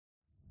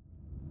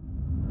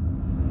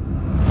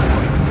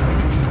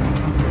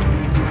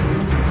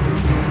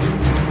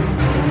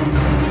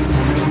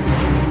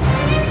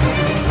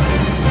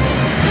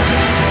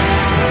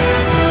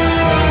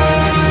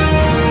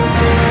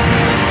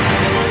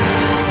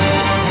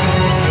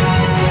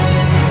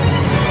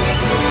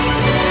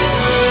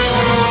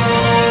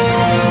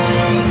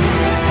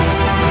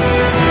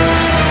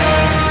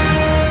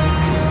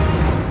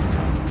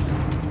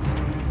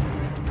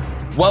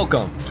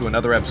Welcome to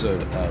another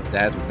episode of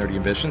Dads with Nerdy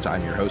Ambitions.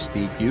 I'm your host,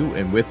 Steve Q,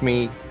 and with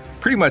me,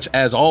 pretty much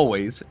as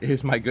always,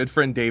 is my good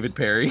friend David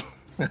Perry.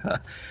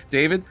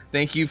 David,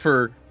 thank you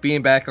for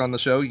being back on the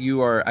show.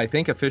 You are, I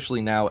think, officially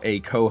now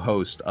a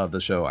co-host of the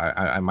show.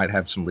 I might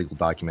have some legal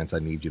documents I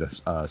need you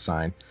to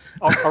sign.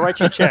 I'll write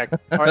you a check.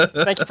 All right,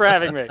 thank you for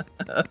having me.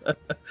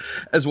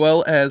 As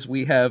well as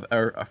we have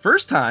our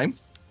first time,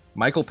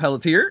 Michael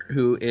Pelletier,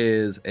 who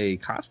is a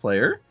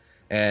cosplayer.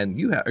 And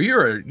you're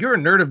a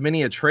nerd of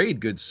many a trade,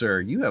 good sir.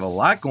 You have a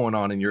lot going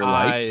on in your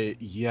life.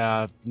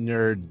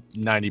 Nerd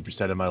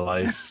 90% of my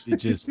life. It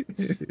just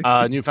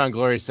Newfound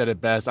Glory said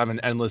it best. I'm an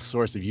endless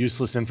source of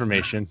useless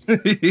information. Got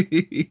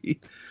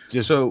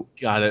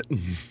it.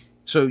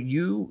 So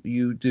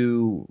you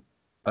do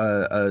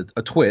a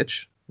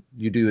Twitch.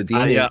 You do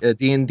a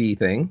D&D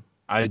thing.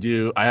 I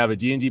have a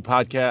D&D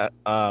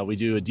podcast. We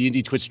do a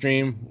D&D Twitch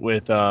stream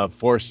with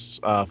Force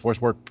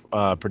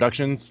Work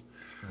Productions.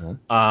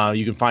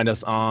 You can find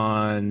us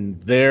on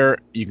there.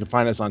 You can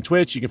find us on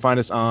Twitch. You can find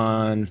us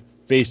on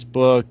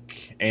Facebook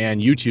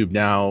and YouTube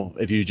now.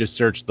 If you just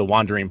search The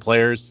Wandering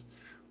Players,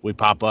 we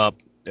pop up.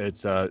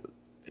 It's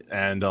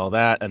and all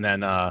that. And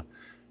then I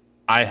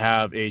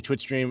have a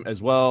Twitch stream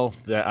as well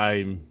that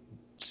I'm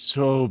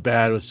so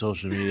bad with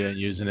social media and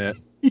using it.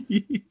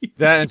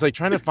 That it's like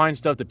trying to find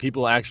stuff that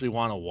people actually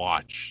want to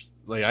watch.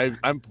 Like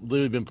I've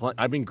literally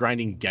I've been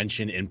grinding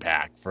Genshin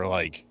Impact for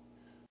like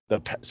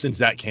since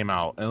that came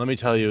out, and let me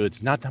tell you,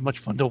 it's not that much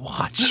fun to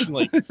watch.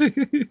 Like,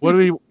 what are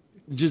we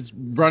just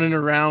running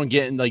around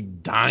getting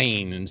like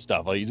dying and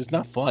stuff? Like, it's just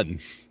not fun.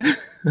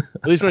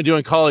 At least when I'm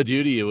doing Call of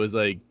Duty, it was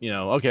like,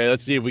 okay,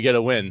 let's see if we get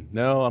a win.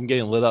 No, I'm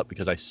getting lit up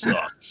because I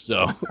suck.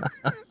 So,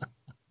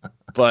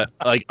 but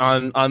like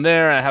on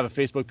there, I have a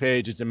Facebook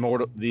page. It's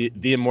the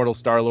Immortal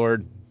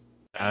Star-Lord,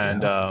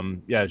 and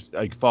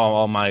I follow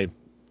all my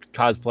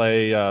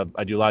cosplay.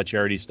 I do a lot of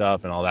charity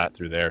stuff and all that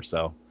through there.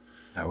 So.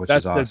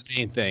 That's awesome. The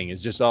main thing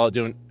is just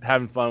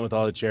having fun with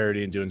all the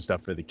charity and doing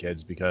stuff for the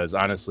kids, because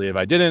honestly, if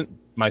I didn't,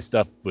 my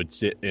stuff would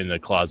sit in the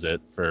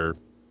closet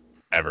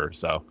forever.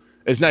 So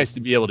it's nice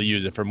to be able to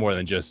use it for more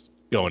than just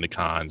going to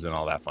cons and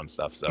all that fun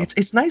stuff. So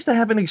it's nice to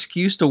have an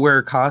excuse to wear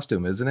a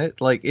costume, isn't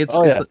it? Like it's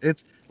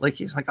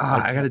like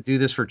I got to do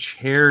this for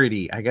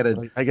charity. I got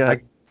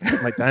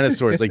my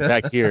dinosaurs like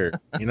back here,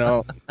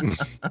 Well,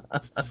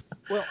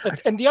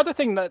 and the other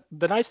thing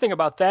the nice thing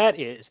about that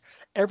is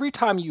every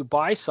time you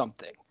buy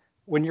something,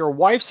 when your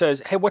wife says,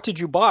 "Hey, what did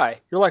you buy?"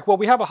 You're like, "Well,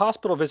 we have a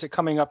hospital visit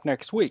coming up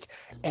next week."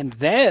 And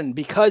then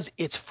because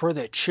it's for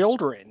the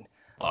children,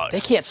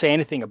 they can't say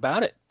anything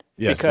about it.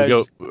 Yes,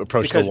 because we go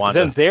approach the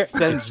Wanda. Then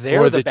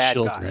they're the bad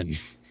children. Guy.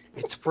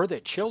 It's for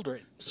the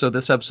children. So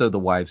this episode the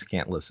wives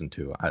can't listen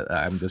to.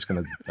 I'm just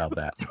going to tell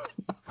that.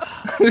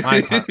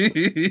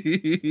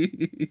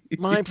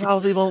 Mine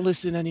probably won't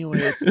listen anyway.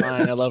 It's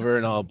fine. I love her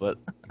and all, but.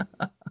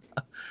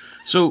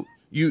 So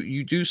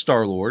you do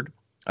Star-Lord.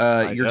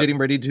 You're getting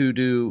ready to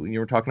do. You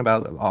were talking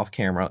about off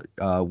camera,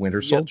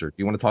 Winter Soldier. Do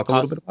you want to talk a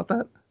little bit about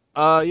that?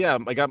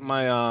 I got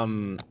my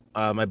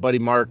my buddy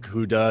Mark,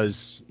 who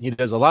does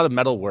a lot of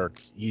metal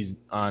work. He's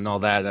on all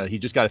that. He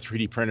just got a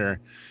 3D printer,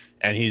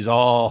 and he's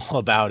all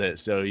about it.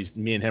 So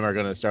me and him are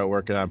going to start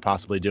working on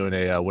possibly doing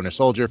a Winter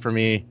Soldier for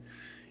me.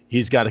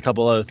 He's got a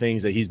couple other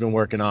things that he's been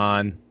working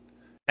on,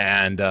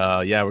 and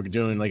we're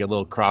doing like a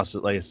little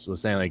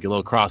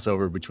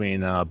crossover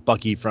between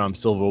Bucky from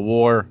Civil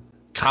War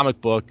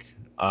comic book.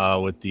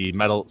 With the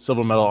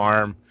silver metal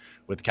arm,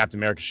 with Captain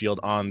America shield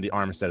on the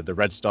arm instead of the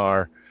Red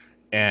Star,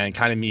 and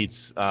kind of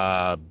meets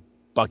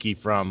Bucky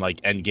from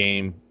like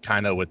Endgame,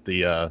 kind of with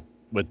the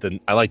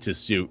I liked his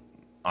suit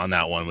on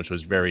that one, which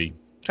was very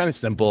kind of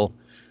simple,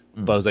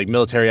 but it was like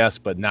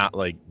military-esque, but not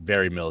like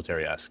very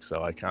military-esque.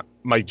 So I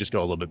might just go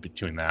a little bit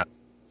between that.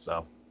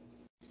 So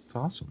it's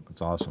awesome.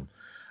 It's awesome.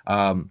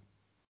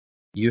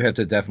 You have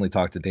to definitely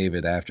talk to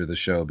David after the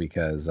show,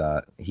 because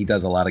he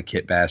does a lot of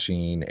kit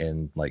bashing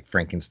and like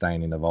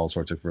Frankensteining of all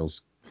sorts of real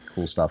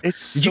cool stuff. It's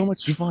so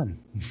much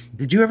fun.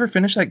 Did you ever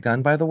finish that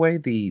gun, by the way?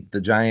 The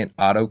giant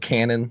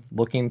autocannon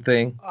looking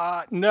thing?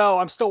 No,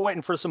 I'm still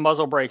waiting for some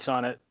muzzle brakes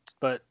on it.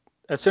 But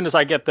as soon as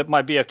I get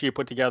my BFG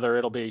put together,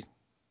 it'll be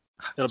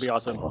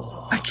awesome.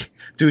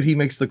 Dude, he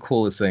makes the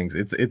coolest things.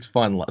 It's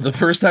fun. The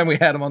first time we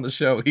had him on the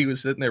show, he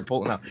was sitting there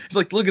pulling out. He's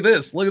like, look at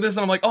this. And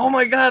I'm like, oh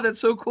my God, that's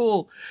so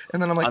cool.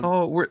 And then I'm like,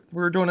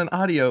 we're doing an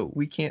audio.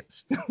 We can't,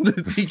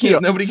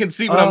 nobody can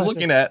see what I'm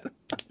looking at.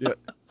 Yeah.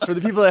 For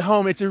the people at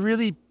home, it's a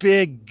really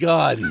big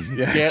gun.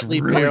 Yeah,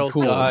 Gatling barrel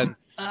cool. Gun.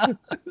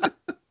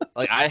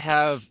 Like I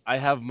have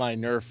my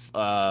Nerf,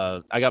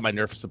 I got my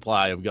Nerf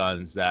supply of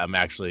guns that I'm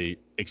actually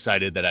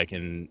excited that I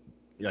can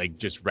like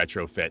just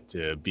retrofit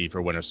to be for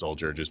Winter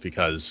Soldier, just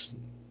because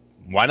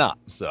why not?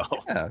 So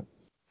yeah.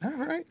 All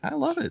right, I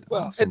love it.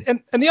 Well, awesome.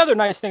 and the other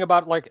nice thing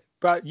about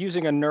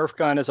using a Nerf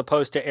gun as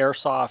opposed to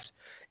airsoft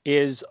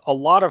is a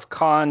lot of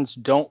cons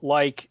don't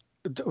like.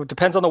 It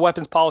depends on the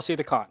weapons policy of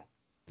the con.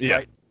 Yeah.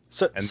 Right?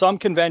 So some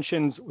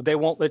conventions they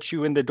won't let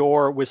you in the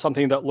door with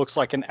something that looks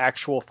like an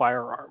actual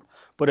firearm.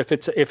 But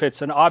if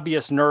it's an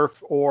obvious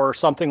nerf or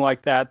something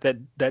like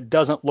that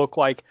doesn't look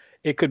like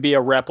it could be a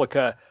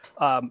replica,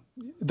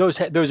 those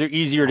are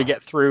easier to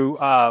get through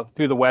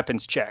the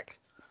weapons check.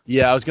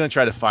 Yeah, I was gonna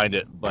try to find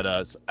it, but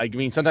I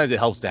mean, sometimes it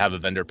helps to have a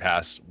vendor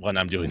pass when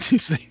I'm doing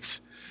these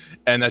things,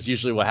 and that's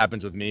usually what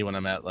happens with me when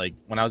I'm at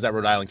when I was at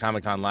Rhode Island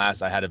Comic Con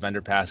last. I had a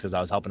vendor pass because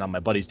I was helping out my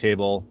buddy's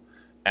table,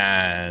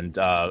 and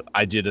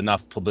I did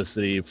enough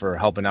publicity for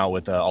helping out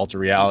with Alter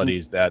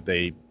Realities that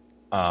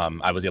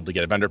I was able to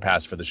get a vendor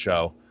pass for the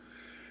show.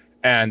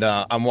 And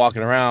I'm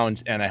walking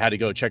around, and I had to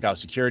go check out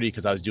security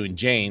because I was doing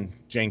Jane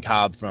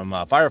Cobb from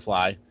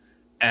Firefly,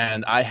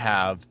 and I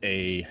have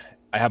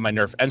my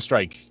Nerf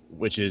N-Strike,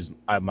 which is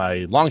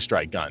my long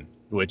strike gun,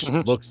 which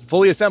looks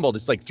fully assembled.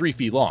 It's like 3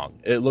 feet long.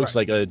 It looks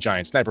like a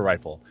giant sniper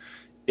rifle.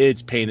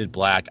 It's painted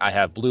black. I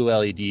have blue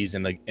LEDs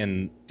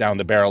down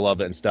the barrel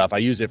of it and stuff. I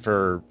use it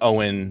for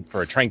Owen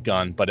for a trank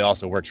gun, but it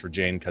also works for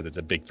Jane because it's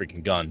a big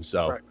freaking gun.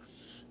 So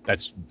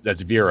that's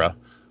Vera.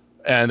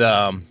 And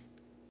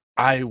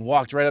I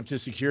walked right up to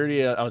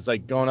security. I was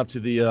like going up to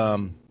the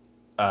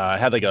I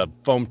had like a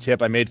foam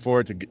tip I made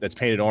for it that's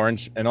painted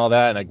orange and all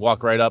that. And I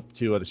walk right up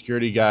to the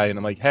security guy and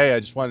I'm like, hey, I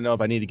just want to know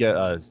if I need to get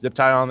a zip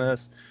tie on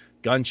this,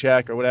 gun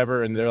check or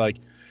whatever. And they're like,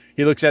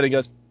 he looks at it and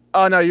goes,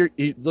 oh no,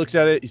 he looks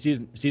at it, he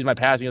sees my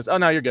pass, he goes, oh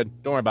no, you're good,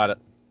 don't worry about it.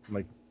 I'm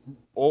like,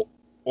 oh,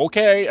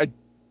 okay,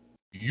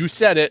 you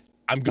said it,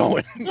 I'm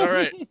going. All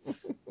right.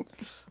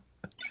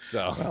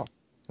 So well,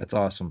 that's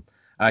awesome.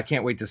 I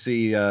can't wait to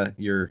see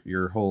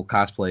your whole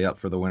cosplay up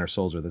for the Winter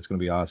Soldier. That's going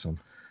to be awesome.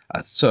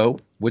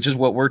 Which is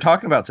what we're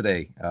talking about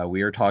today.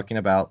 We are talking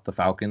about the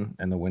Falcon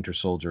and the Winter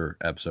Soldier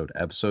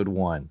episode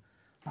 1.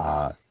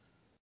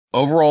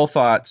 Overall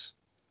thoughts,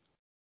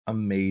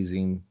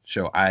 amazing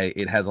show.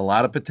 It has a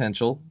lot of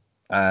potential.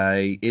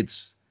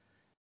 It's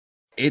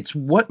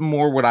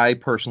what I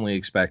personally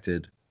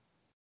expected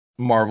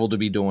Marvel to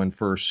be doing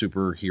for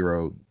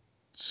superhero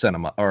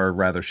cinema, or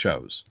rather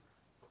shows.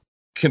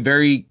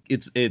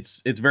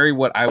 It's very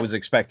what I was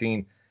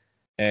expecting,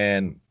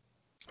 and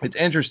it's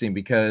interesting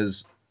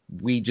because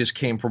we just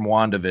came from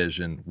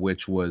WandaVision,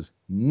 which was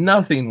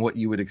nothing what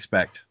you would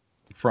expect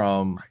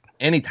from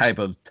any type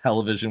of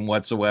television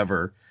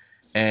whatsoever.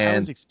 And I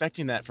was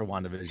expecting that for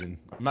WandaVision.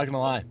 I'm not gonna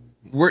lie.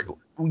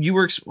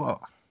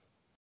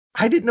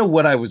 I didn't know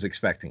what I was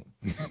expecting.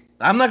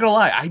 I'm not gonna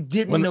lie. I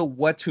didn't know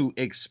what to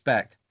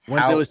expect.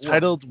 When it was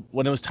titled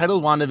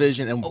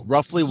WandaVision, and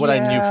roughly what I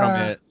knew from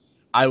it,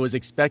 I was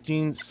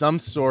expecting some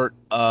sort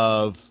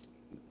of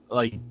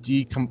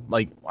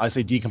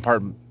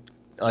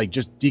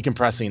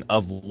decompressing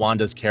of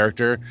Wanda's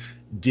character,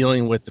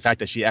 dealing with the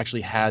fact that she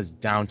actually has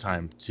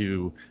downtime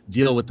to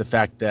deal with the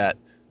fact that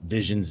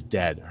Vision's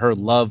dead. Her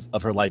love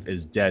of her life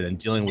is dead, and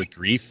dealing with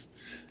grief.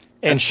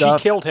 And she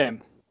killed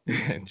him.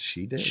 And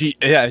she did. She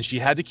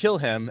had to kill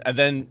him, and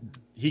then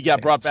he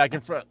got brought back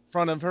in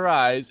front of her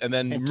eyes, and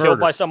then murdered. Killed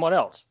by someone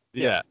else.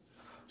 Yeah.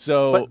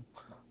 So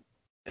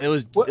it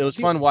was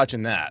fun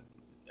watching that.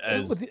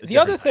 The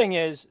other thing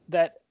is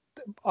that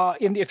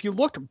if you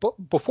looked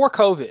before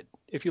COVID,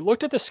 if you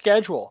looked at the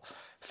schedule,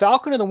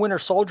 Falcon and the Winter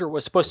Soldier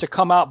was supposed to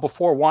come out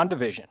before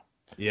WandaVision.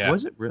 Yeah.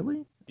 Was it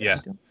really? Yeah.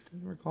 I don't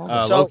recall.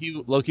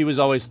 Loki was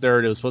always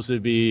third. It was supposed to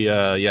be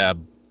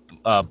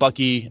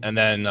Bucky, and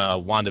then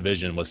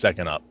WandaVision was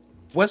second up.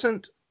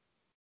 Wasn't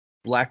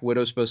Black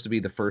Widow supposed to be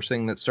the first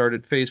thing that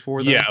started Phase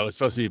 4? Yeah, it was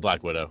supposed to be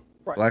Black Widow.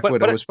 Right.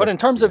 But in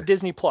terms of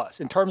Disney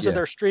Plus, in terms of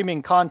their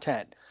streaming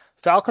content,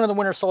 Falcon and the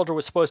Winter Soldier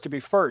was supposed to be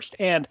first,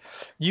 and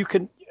you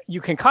can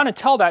kind of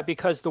tell that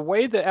because the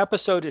way the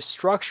episode is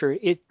structured,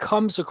 it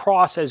comes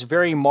across as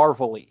very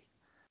Marvel-y.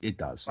 It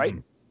does, right?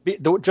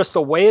 Just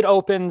the way it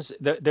opens,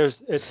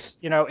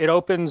 it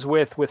opens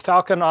with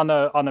Falcon on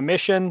the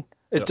mission.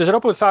 Does it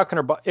open with Falcon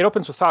it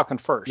opens with Falcon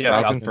first? Yeah,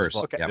 right? Falcon first.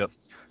 Okay. Yep.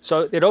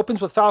 So it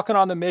opens with Falcon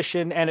on the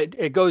mission, and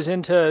it goes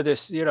into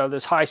this,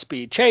 this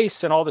high-speed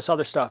chase and all this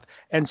other stuff.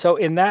 And so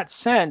in that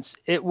sense,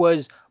 it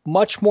was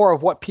much more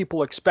of what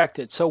people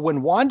expected. So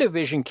when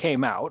WandaVision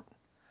came out,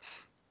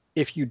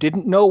 if you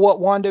didn't know what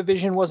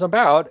WandaVision was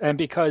about, and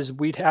because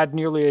we'd had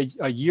nearly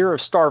a year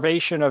of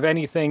starvation of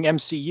anything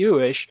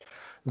MCU-ish,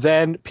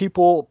 then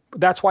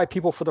that's why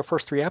people for the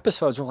first 3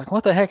 episodes were like,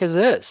 what the heck is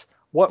this?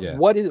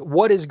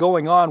 What is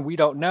going on? We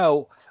don't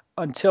know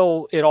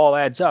until it all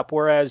adds up.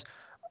 Whereas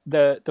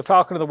the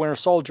Falcon and the Winter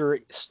Soldier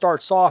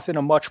starts off in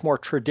a much more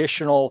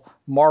traditional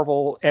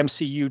Marvel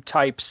MCU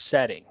type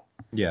setting.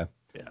 Yeah.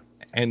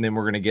 And then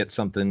we're going to get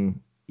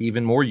something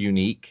even more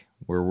unique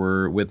where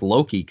we're with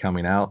Loki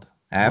coming out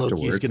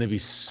afterwards. Loki's going to be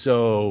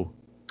so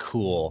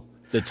cool.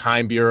 The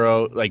Time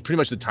Bureau, pretty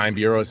much the Time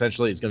Bureau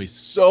essentially, is going to be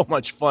so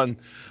much fun.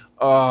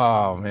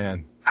 Oh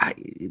man.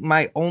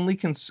 My only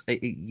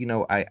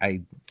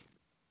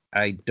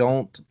I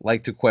don't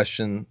like to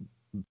question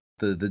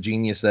the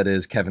genius that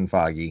is Kevin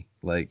Feige.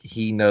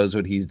 He knows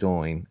what he's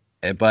doing,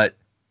 but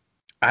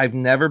I've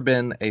never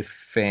been a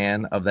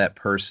fan of that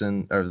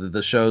person or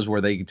the shows where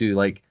they do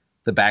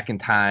the back in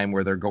time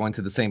where they're going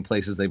to the same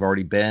places they've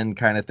already been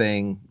kind of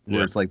thing,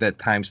 where it's like that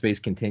time space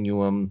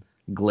continuum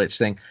glitch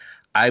thing.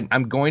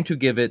 I'm going to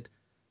give it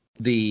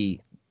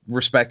the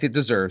respect it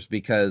deserves,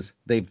 because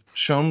they've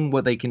shown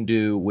what they can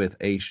do with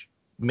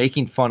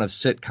making fun of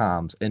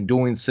sitcoms and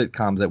doing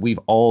sitcoms that we've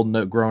all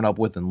grown up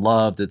with and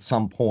loved at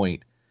some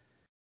point,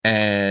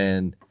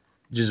 and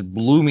just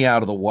blew me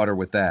out of the water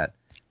with that.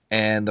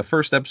 And the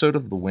first episode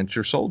of the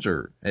Winter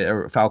Soldier,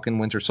 or Falcon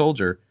Winter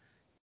Soldier,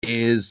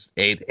 there was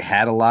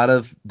a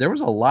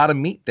lot of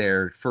meat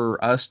there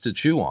for us to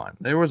chew on.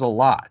 There was a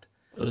lot,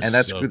 and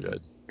that's so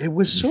good. It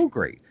was so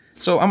great.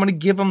 So I'm going to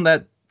give them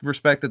that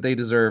respect that they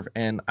deserve,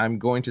 and I'm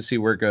going to see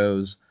where it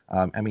goes.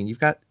 I mean, you've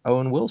got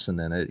Owen Wilson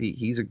in it.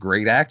 He's a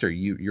great actor.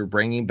 You're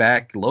bringing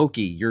back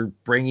Loki. You're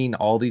bringing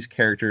all these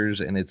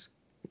characters, and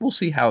we'll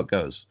see how it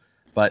goes.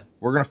 But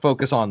we're going to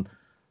focus on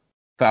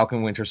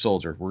Falcon Winter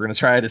Soldier. We're going to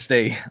try to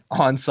stay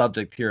on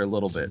subject here a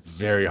little bit.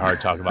 Very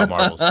hard talking about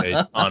Marvel. Stay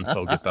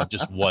unfocused on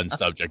just one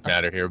subject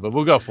matter here, but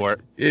we'll go for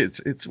it.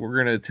 We're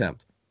going to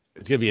attempt.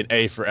 It's going to be an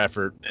A for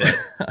effort, but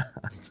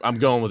I'm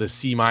going with a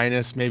C-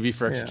 maybe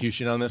for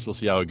execution on this. We'll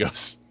see how it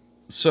goes.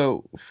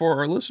 So for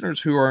our listeners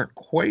who aren't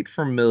quite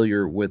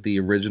familiar with the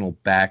original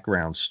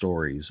background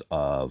stories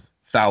of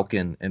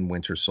Falcon and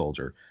Winter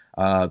Soldier,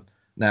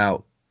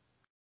 now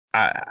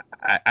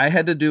I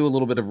had to do a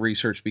little bit of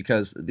research,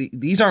 because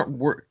these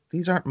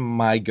aren't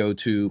my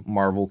go-to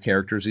Marvel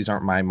characters. These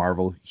aren't my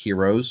Marvel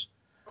heroes,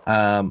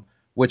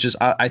 which is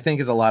I think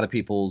is a lot of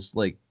people's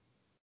like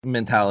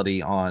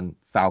mentality on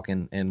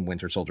Falcon and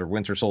Winter Soldier.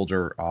 Winter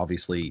Soldier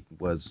obviously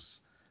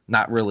was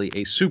not really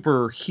a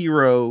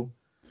superhero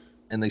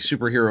in the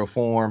superhero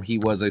form. He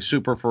was a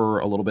super for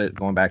a little bit,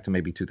 going back to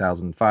maybe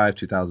 2005,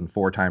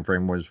 2004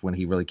 timeframe was when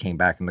he really came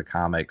back in the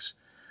comics.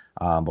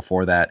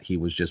 Before that, he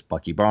was just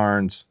Bucky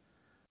Barnes,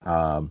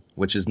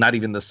 which is not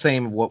even the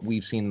same of what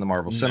we've seen in the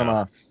Marvel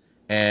cinema.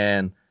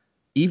 And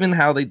even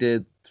how they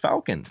did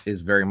Falcon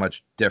is very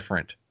much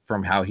different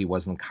from how he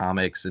was in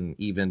comics and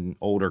even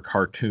older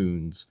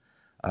cartoons.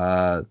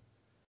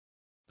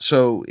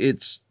 So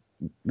it's,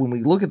 when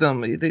we look at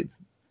them,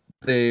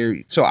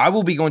 so I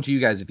will be going to you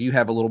guys. If you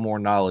have a little more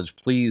knowledge,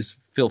 please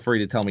feel free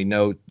to tell me,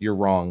 no, you're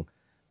wrong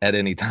at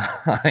any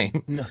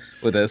time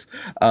with this.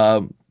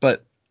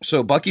 But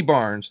so Bucky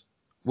Barnes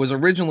was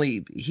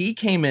originally, he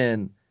came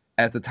in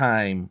at the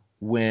time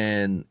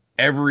when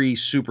every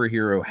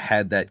superhero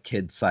had that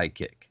kid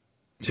sidekick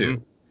too.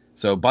 Mm-hmm.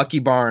 So Bucky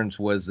Barnes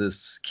was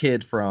this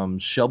kid from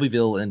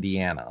Shelbyville,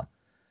 Indiana,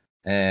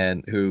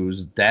 and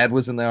whose dad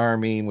was in the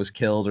army and was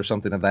killed or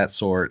something of that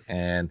sort.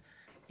 And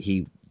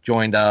he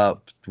joined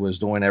up, was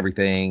doing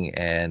everything,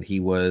 and he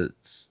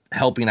was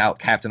helping out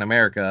Captain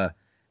America,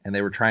 and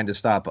they were trying to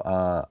stop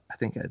I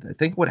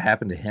think what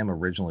happened to him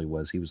originally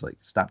was he was like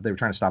they were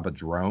trying to stop a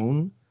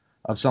drone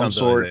of some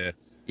sort. Like,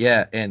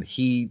 yeah, and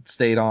he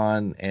stayed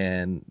on,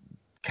 and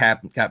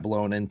Cap got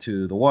blown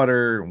into the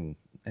water,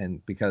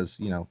 and because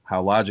you know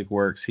how logic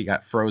works, he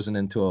got frozen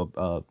into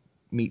a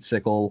meat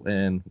sickle,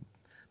 and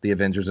the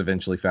Avengers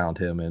eventually found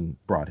him and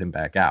brought him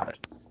back out.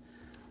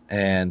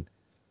 And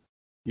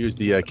he was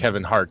the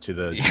Kevin Hart to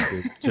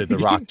the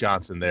Rock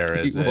Johnson there,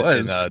 as in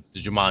the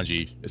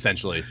Jumanji,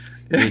 essentially.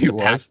 He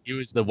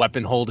was the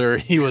weapon holder.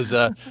 He was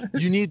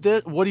you need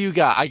this? What do you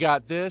got? I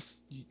got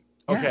this.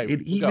 Okay.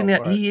 He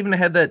even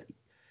had that.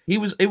 It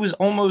was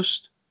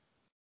almost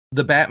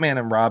the Batman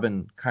and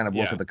Robin kind of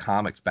look of the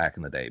comics back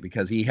in the day,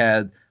 because he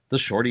had the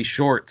shorty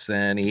shorts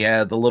and he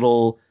had the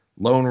little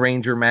Lone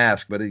Ranger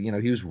mask, but he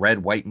was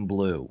red, white, and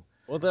blue.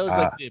 Well, that was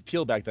like the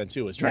appeal back then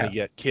too, was trying to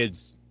get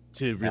kids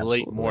to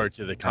relate more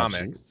to the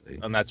comics. Absolutely.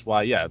 And that's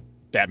why,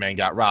 Batman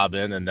got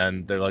Robin, and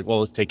then they're like, well,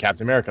 let's take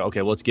Captain America.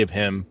 Okay, well, let's give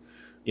him,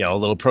 a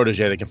little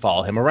protege that can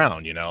follow him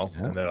around,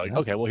 and they're like,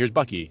 okay, well, here's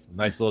Bucky,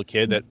 nice little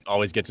kid that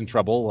always gets in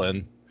trouble,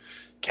 and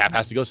Cap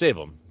has to go save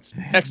him.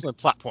 Excellent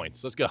plot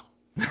points. Let's go.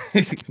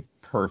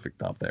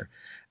 Perfect up there.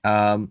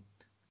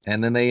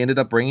 And then they ended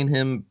up bringing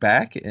him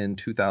back in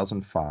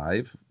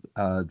 2005,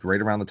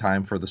 right around the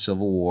time for the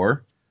Civil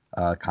War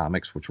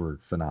comics, which were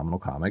phenomenal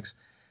comics.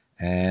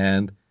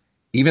 And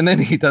even then,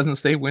 he doesn't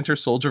stay Winter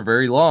Soldier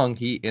very long.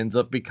 He ends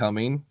up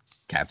becoming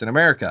Captain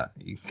America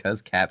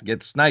because Cap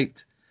gets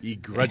sniped. He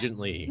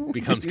grudgingly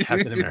becomes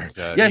Captain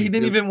America. Yeah, he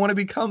didn't even want to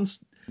become.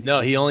 No,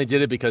 he only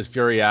did it because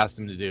Fury asked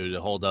him to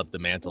hold up the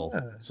mantle,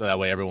 so that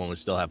way everyone would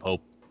still have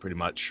hope, pretty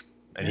much.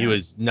 And he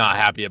was not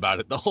happy about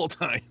it the whole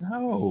time.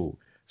 No.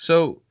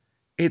 So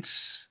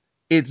it's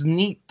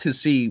neat to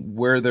see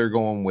where they're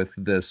going with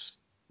this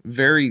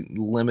very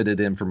limited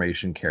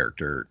information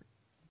character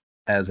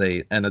as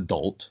an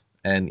adult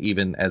and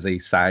even as a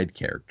side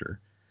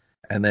character.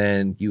 And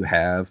then you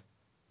have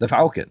the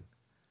Falcon,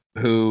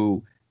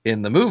 who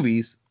in the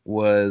movies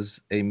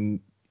was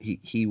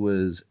he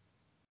was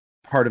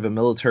part of a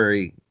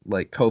military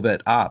like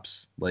covert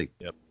ops. Like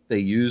they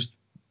used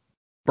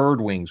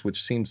bird wings,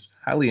 which seems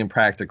highly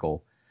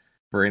impractical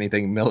for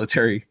anything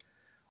military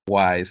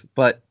wise,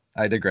 but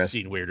I digress.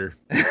 Seen weirder.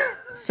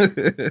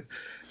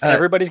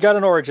 Everybody's got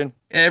an origin.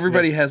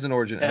 Everybody has an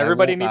origin.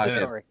 Everybody needs a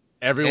story.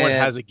 Everyone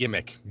has a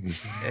gimmick.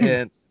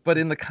 But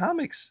in the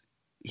comics,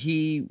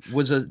 he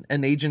was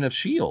an agent of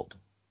S.H.I.E.L.D.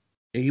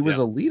 He was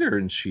a leader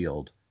in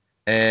S.H.I.E.L.D.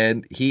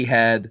 And he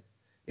had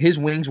his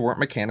wings weren't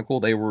mechanical;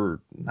 they were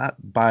not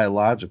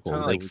biological.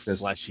 Kind of They like were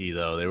just fleshy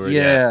though. They were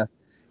yeah.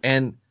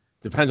 And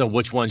depends on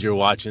which ones you're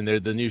watching. They're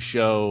the new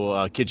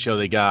show, kid show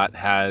they got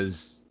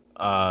has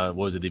what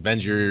was it, the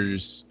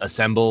Avengers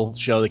Assemble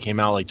show that came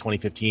out like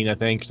 2015, I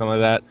think, something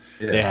like that.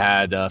 yeah. They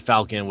had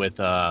Falcon with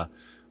kind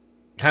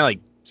of like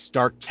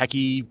Stark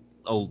techie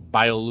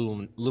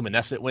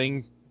bioluminescent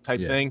wing type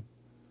thing.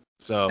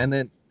 So and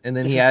then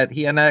he had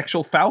an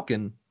actual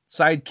Falcon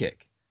sidekick.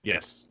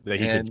 Yes, that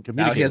he And could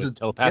communicate with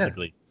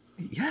telepathically.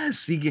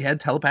 Yes, he had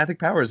telepathic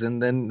powers,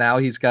 and then now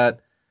he's got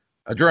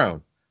a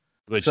drone,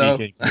 which he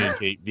can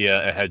communicate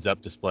via a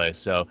heads-up display.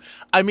 So,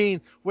 I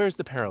mean, where's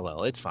the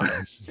parallel? It's fine.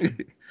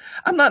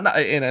 I'm not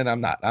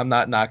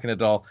knocking it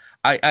at all.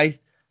 I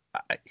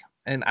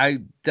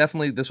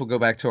definitely, this will go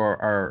back to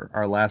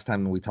our last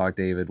time we talked,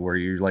 David, where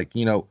you're like,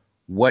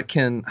 what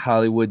can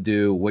Hollywood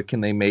do? What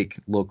can they make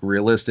look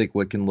realistic?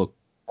 What can look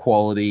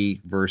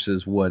quality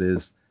versus what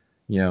is,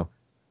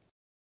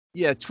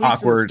 yeah,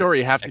 tweaks in the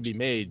story have to be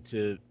made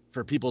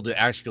for people to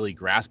actually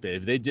grasp it.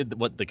 If they did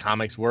what the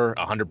comics were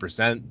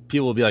 100%,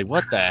 people will be like,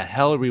 what the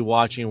hell are we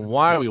watching?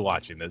 Why are we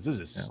watching this? This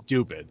is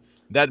stupid.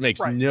 That makes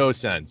no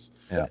sense.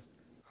 Yeah.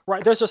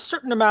 Right. There's a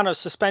certain amount of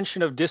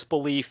suspension of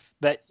disbelief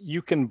that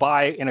you can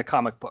buy in a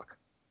comic book.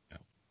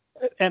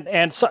 Yeah.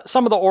 And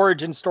some of the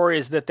origin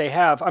stories that they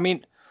have, I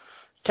mean,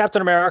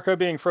 Captain America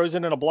being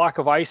frozen in a block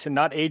of ice and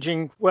not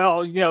aging,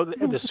 well,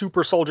 the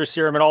super soldier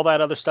serum and all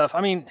that other stuff.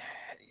 I mean,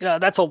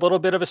 that's a little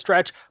bit of a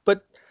stretch,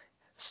 but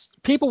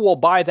people will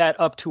buy that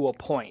up to a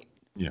point.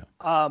 Yeah.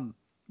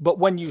 But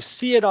when you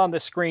see it on the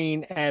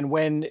screen and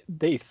when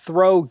they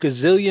throw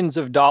gazillions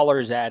of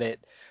dollars at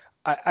it,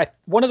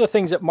 one of the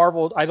things that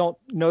Marvel, I don't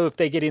know if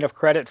they get enough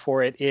credit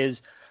for it,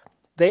 is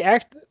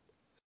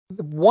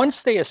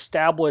once they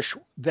establish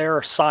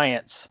their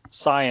science,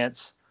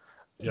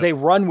 yep, they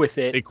run with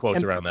it. Big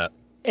quotes around that.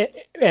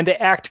 And they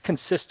act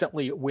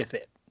consistently with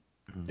it.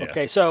 Yeah.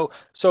 Okay, so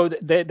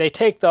they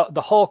take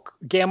the Hulk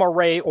gamma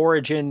ray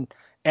origin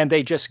and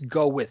they just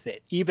go with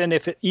it, even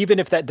if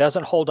that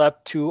doesn't hold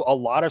up to a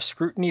lot of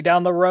scrutiny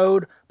down the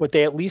road, but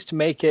they at least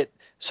make it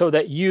so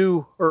that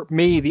you or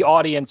me, the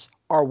audience,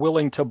 are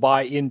willing to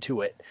buy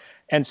into it.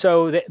 And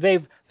so they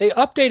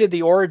updated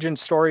the origin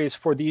stories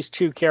for these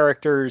two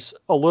characters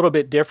a little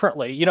bit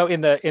differently.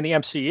 In the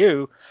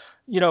MCU,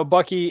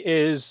 Bucky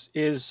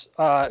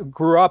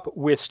grew up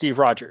with Steve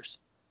Rogers.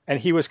 And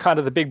he was kind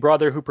of the big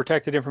brother who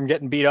protected him from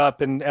getting beat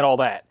up and all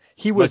that.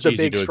 He was the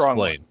big, strong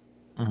one.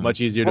 Mm-hmm.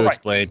 Much easier to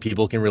explain.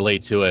 People can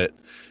relate to it.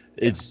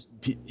 It's,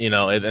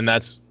 and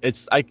that's,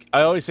 it's, I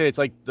always say it's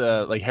like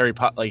Harry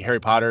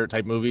Potter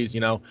type movies,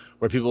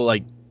 where people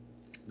like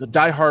the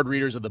diehard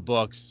readers of the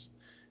books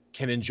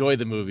can enjoy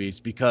the movies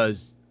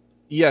because,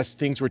 yes,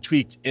 things were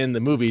tweaked in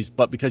the movies,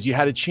 but because you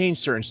had to change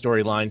certain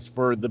storylines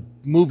for the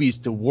movies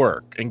to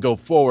work and go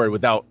forward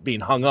without being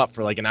hung up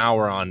for like an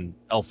hour on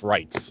elf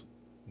rights.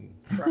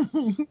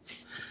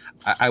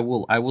 I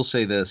will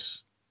say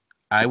this.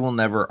 I will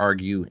never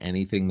argue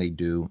anything they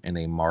do in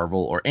a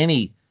Marvel or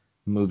any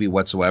movie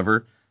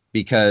whatsoever,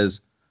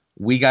 because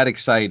we got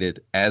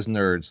excited as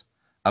nerds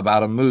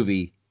about a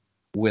movie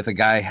with a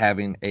guy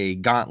having a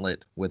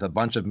gauntlet with a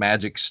bunch of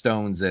magic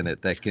stones in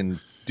it that can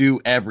do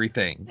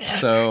everything.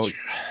 So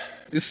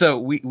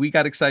we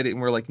got excited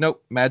and we're like,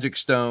 nope, magic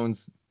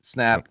stones,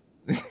 snap.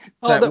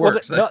 That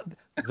works.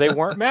 They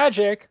weren't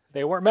magic.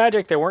 They weren't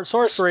magic. They weren't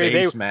sorcery.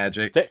 Space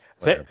magic.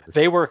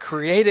 They were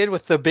created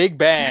with the Big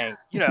Bang.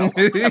 Yes.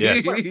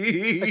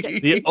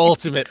 The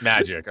ultimate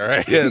magic. All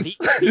right. Yes.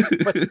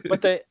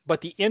 But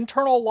the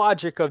internal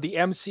logic of the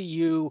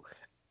MCU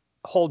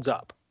holds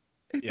up.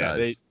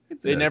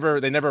 They never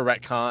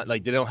retcon,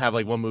 like they don't have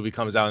like one movie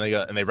comes out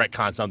and they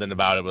retcon something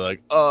about it. We're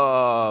like,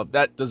 oh,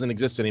 that doesn't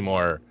exist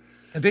anymore.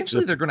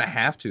 Eventually they're gonna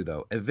have to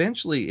though.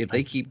 Eventually, if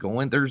they keep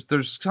going,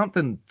 there's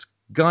something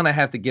gonna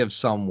have to give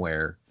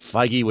somewhere.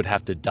 Feige would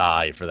have to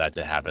die for that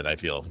to happen, I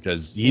feel,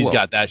 because he's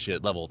got that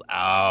shit leveled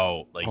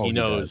out. Like he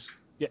knows.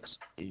 Yes.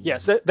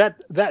 That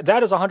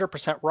is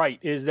 100% right.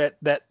 Is that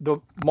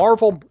the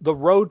Marvel, the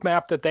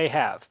roadmap that they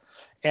have,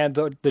 and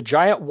the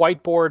giant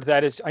whiteboard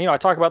that is, I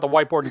talk about the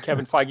whiteboard in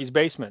Kevin Feige's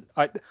basement.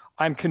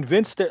 I'm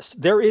convinced that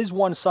there is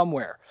one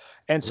somewhere.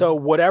 And so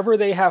whatever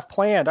they have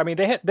planned, I mean,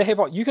 they have.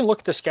 You can look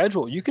at the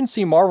schedule. You can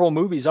see Marvel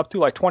movies up to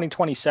like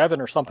 2027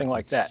 or something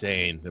like that.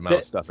 Insane the amount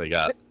of stuff they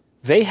got.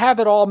 They have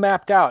it all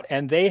mapped out,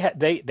 and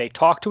they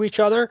talk to each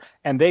other,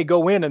 and they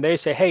go in and they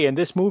say, hey, in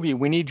this movie,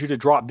 we need you to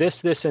drop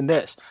this, and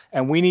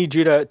and we need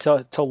you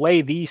to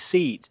lay these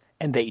seeds,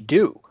 and they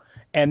do.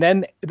 And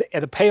then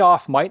the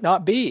payoff might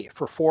not be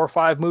for 4 or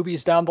 5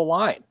 movies down the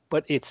line,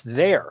 but it's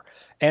there.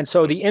 And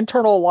so the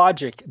internal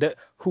logic that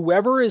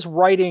whoever is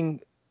writing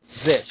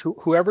this,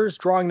 whoever is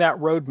drawing that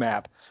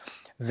roadmap,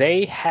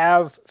 they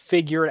have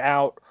figured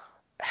out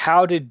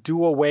how to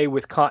do away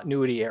with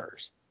continuity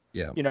errors.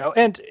 Yeah.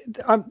 And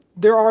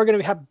there are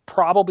going to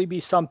probably be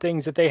some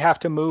things that they have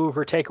to move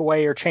or take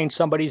away or change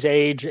somebody's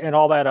age and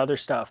all that other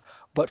stuff.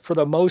 But for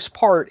the most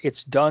part,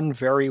 it's done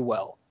very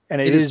well. And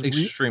it is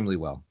extremely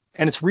well.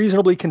 and it's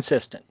reasonably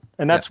consistent.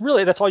 And that's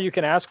all you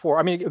can ask for.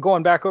 I mean,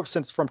 going back over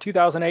since from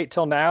 2008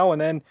 till now,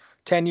 and then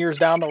 10 years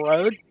down the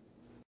road,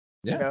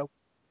 you know,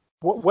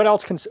 what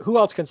else who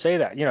else can say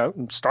that? You know,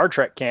 Star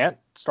Trek can't,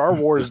 Star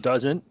Wars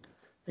doesn't,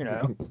 you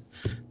know,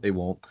 they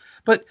won't.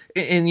 But,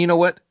 and you know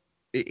what?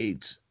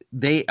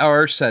 They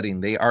are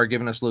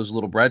giving us those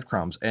little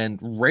breadcrumbs, and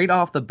right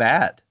off the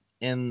bat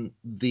in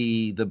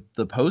the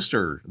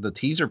poster, the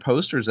teaser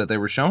posters that they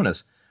were showing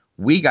us,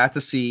 we got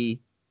to see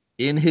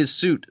in his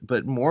suit,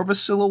 but more of a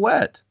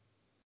silhouette,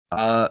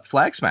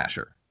 Flag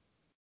Smasher.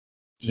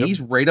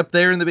 He's right up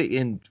there in the,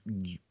 and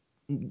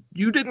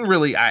you didn't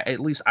really,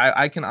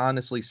 I can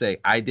honestly say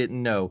I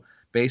didn't know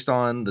based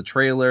on the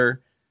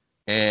trailer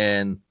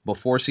and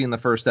before seeing the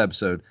first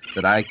episode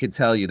that I could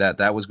tell you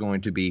that was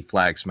going to be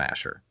Flag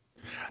Smasher.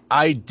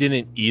 I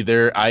didn't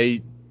either.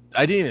 I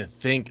didn't even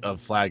think of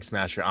Flag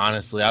Smasher,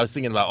 honestly. I was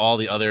thinking about all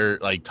the other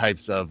like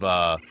types of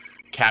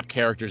Cap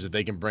characters that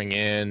they can bring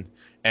in.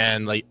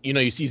 And like, you know,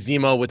 you see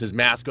Zemo with his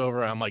mask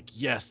over. I'm like,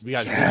 yes, we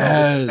got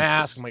Zemo with his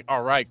mask. I'm like,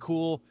 all right,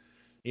 cool.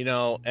 You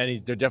know,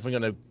 and they're definitely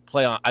going to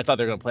play on. I thought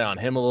they were going to play on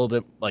him a little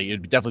bit. Like,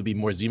 it'd definitely be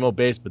more Zemo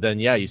based. But then,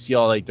 yeah, you see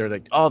all like, they're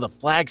like, oh, the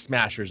Flag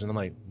Smashers. And I'm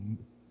like,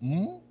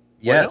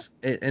 yes.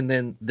 And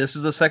then this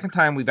is the second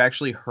time we've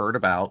actually heard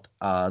about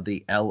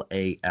the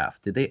LAF.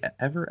 Did they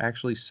ever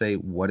actually say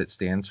what it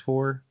stands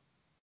for?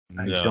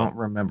 No, I don't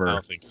remember. I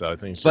don't think so. I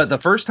think it's but the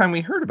first time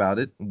we heard about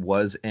it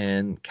was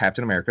in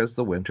Captain America's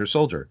The Winter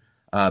Soldier.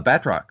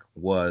 Batroc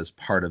was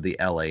part of the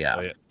LAF.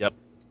 Oh, yeah. Yep.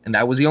 And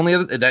that was the only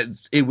other that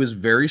it was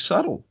very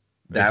subtle.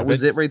 That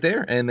was it right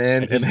there. And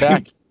then he's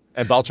back.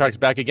 And Baltroc's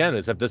back again,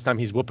 except this time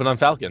he's whooping on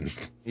Falcon.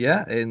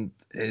 Yeah,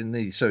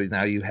 so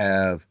now you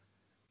have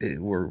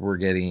we're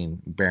getting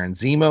Baron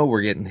Zemo,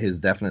 we're getting his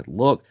definite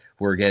look,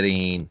 we're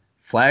getting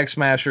Flag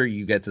Smasher,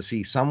 you get to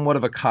see somewhat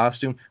of a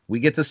costume.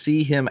 We get to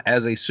see him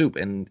as a soup,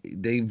 and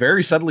they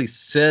very subtly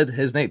said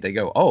his name. They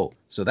go, "Oh,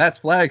 so that's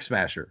Flag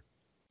Smasher."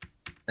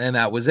 And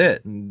that was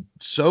it. And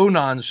so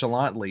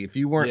nonchalantly, if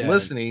you weren't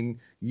listening,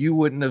 you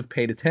wouldn't have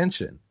paid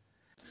attention.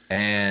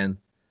 And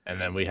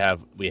then we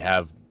have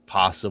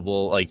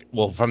possible, like,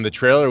 well, from the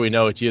trailer we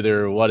know it's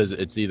either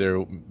it's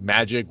either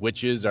magic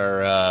witches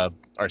or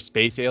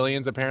space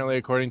aliens, apparently,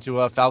 according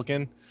to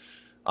Falcon,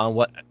 on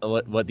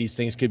what these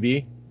things could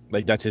be.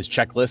 Like, that's his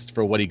checklist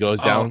for what he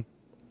goes down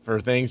for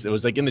things. It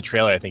was like in the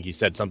trailer, I think he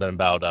said something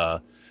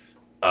about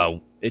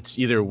it's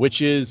either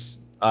witches.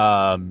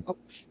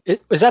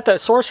 Is that the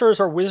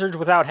sorcerers or wizards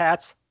without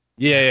hats?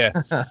 Yeah,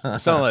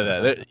 something like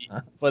that.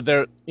 But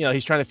they're, you know,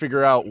 he's trying to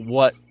figure out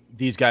what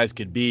these guys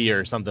could be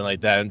or something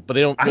like that. But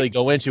they don't really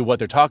go into what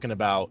they're talking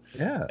about.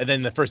 Yeah. And then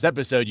in the first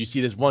episode, you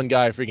see this one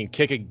guy freaking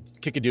kick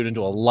a dude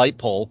into a light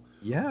pole.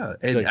 Yeah.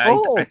 And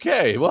like,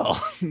 okay,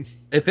 well,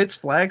 if it's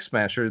Flag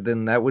Smasher,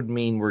 then that would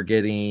mean we're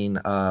getting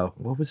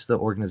what was the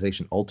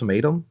organization?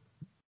 Ultimatum?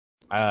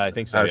 I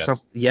think so.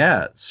 Yes.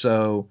 Yeah.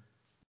 So.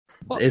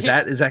 Well, is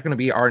that going to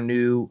be our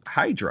new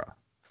Hydra?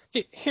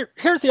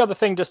 Here's the other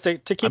thing, just to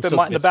keep in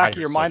mind, the back of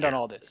your mind on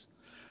all this.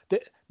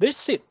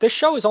 This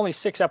show is only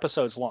 6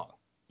 episodes long.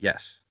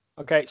 Yes.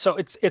 Okay, so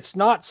it's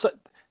not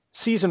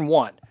season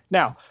 1.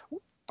 Now,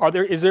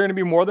 is there going to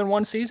be more than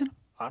one season?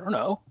 I don't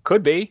know.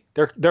 Could be.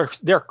 There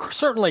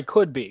certainly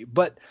could be.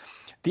 But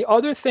the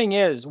other thing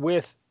is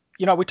with,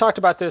 you know, we talked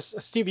about this.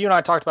 Steve, you and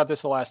I talked about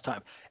this the last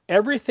time.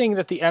 Everything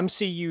that the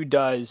MCU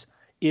does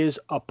is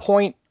a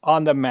point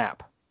on the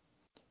map.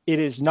 It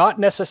is not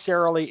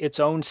necessarily its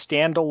own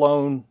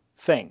standalone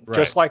thing. Right.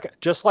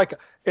 Just like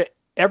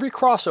every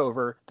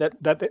crossover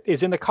that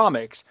is in the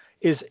comics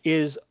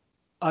is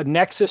a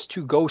nexus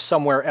to go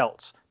somewhere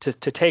else, to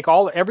take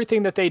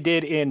everything that they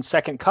did in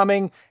Second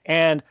Coming,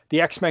 and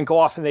the X-Men go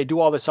off and they do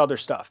all this other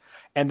stuff.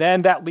 And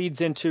then that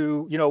leads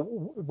into, you know,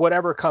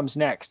 whatever comes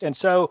next. And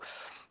so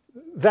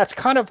that's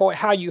kind of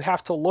how you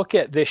have to look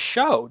at this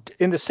show,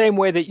 in the same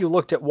way that you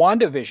looked at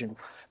WandaVision.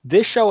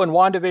 This show and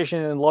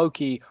WandaVision and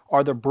Loki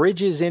are the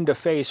bridges into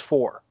Phase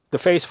 4, the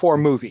Phase 4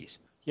 movies.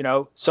 You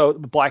know, so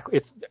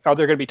are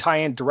there going to be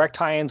direct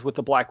tie-ins with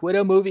the Black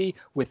Widow movie,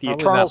 with the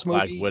Probably Eternals not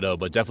movie? Black Widow,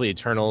 but definitely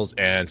Eternals,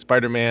 and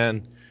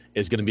Spider-Man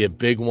is going to be a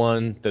big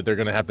one that they're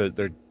going to have to.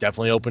 They're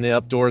definitely opening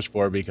up doors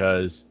for,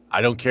 because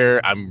I don't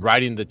care. I'm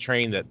riding the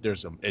train that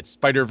it's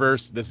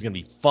Spider-Verse. This is going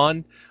to be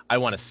fun. I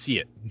want to see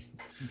it.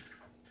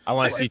 I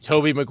want to see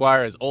Tobey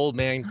Maguire as old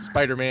man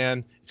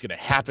Spider-Man. It's going to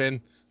happen.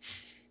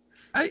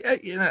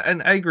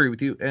 And I agree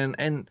with you,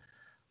 and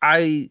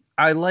I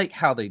like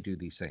how they do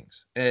these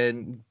things.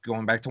 And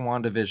going back to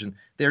WandaVision,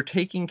 they're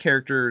taking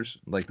characters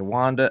like the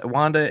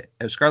Wanda,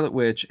 Scarlet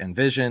Witch, and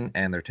Vision,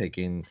 and they're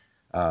taking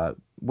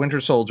Winter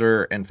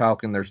Soldier and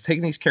Falcon. They're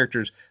taking these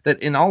characters that,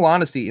 in all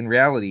honesty, in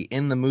reality,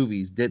 in the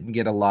movies, didn't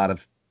get a lot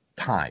of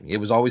time. It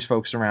was always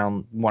focused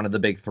around one of the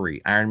big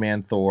 3: Iron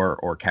Man, Thor,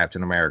 or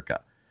Captain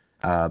America,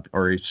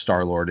 or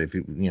Star-Lord, if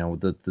you know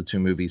the 2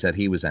 movies that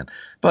he was in.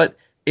 But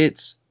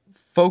it's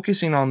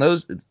focusing on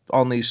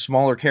these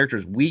smaller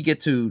characters. We get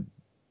to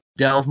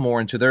delve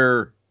more into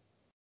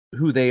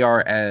who they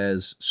are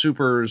as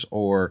supers,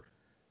 or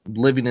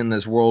living in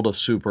this world of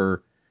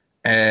super,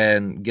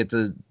 and get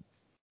to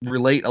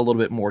relate a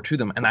little bit more to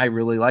them. And I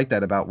really like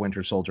that about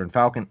Winter Soldier and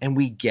Falcon. And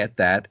we get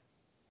that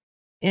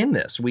in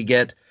this. We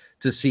get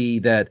to see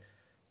that,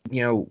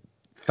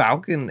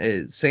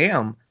 Falcon,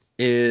 Sam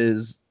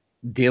is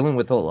dealing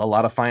with a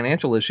lot of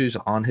financial issues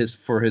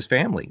for his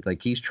family.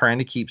 Like, he's trying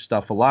to keep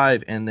stuff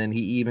alive. And then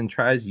he even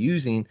tries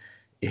using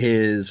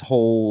his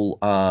whole,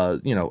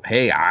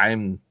 hey,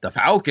 I'm the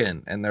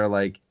Falcon. And they're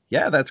like,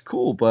 yeah, that's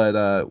cool,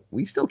 but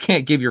we still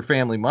can't give your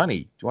family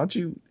money. Why don't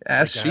you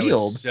ask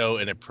Shield? So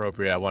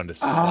inappropriate. I wanted to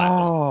slap him.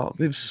 Oh,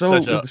 they've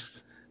such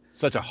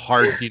a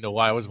hard scene to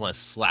why I always want to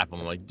slap him.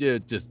 I'm like,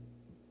 dude, just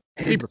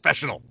be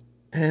professional.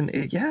 And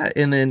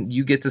then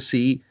you get to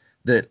see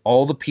that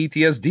all the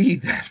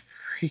PTSD that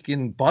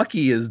freaking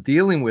Bucky is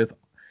dealing with.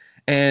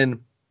 And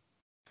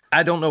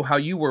I don't know how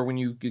you were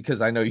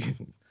because I know you,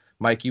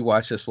 Mike, you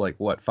watched this like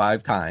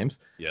 5 times.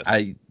 Yes.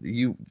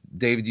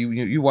 David,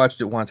 you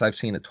watched it once. I've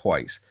seen it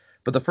twice.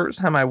 But the first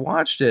time I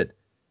watched it,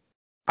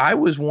 I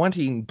was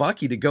wanting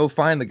Bucky to go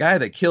find the guy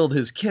that killed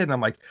his kid. And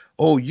I'm like,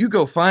 oh, you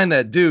go find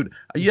that dude.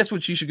 That's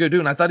what you should go do.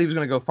 And I thought he was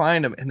going to go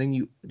find him. And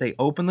then they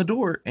open the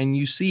door and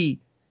you see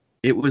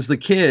it was the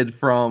kid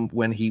from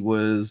when he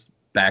was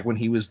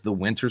the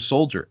Winter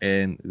Soldier.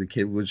 And the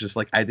kid was just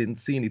like, I didn't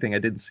see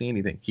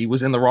anything. He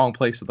was in the wrong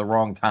place at the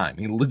wrong time.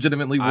 He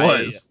legitimately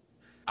was.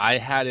 I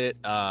had it.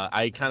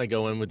 I kind of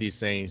go in with these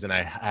things, and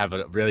I have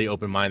a really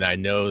open mind that I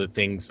know that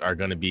things are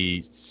going to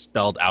be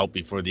spelled out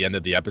before the end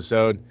of the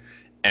episode.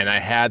 And I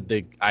had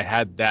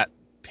that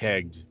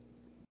pegged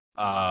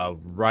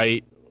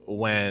right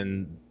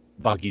when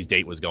Bucky's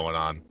date was going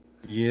on.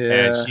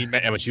 Yeah.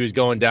 And when she was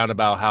going down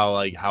about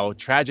how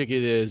tragic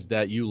it is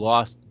that he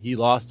lost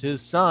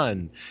his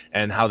son,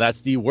 and how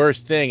that's the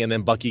worst thing. And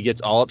then Bucky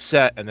gets all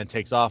upset and then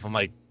takes off. I'm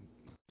like,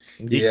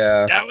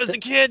 yeah, that was the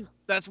kid.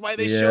 That's why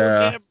they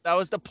showed him. That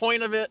was the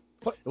point of it.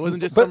 It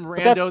wasn't just some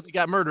rando that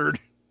got murdered.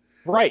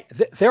 Right.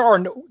 There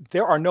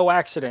are no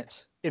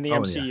accidents in the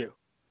MCU.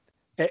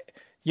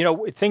 Yeah.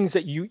 Things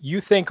that you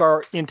think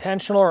are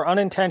intentional or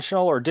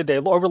unintentional, or did they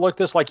overlook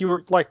this? Like you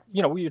were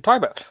talking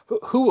about.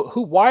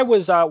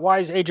 Why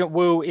is Agent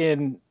Wu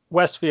in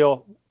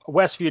Westview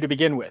to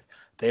begin with?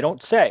 They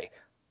don't say,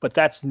 but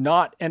that's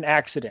not an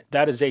accident.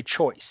 That is a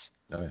choice.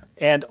 Oh, yeah.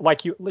 And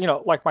like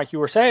Mike, you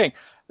were saying,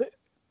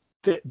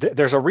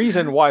 there's a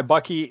reason why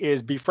Bucky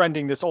is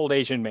befriending this old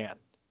Asian man,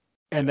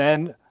 and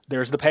then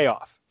there's the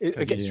payoff.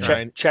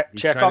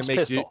 Chekhov's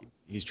pistol.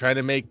 He's trying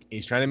to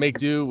make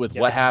do with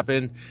what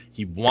happened.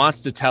 He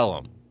wants to tell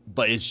him,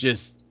 but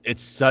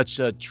it's such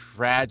a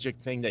tragic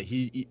thing that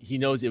he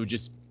knows it would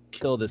just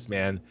kill this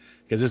man,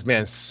 because this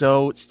man's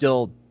so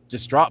still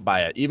distraught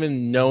by it,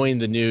 even knowing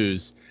the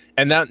news.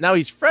 And now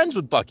he's friends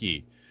with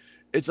Bucky.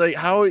 It's like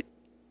how.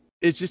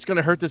 It's just going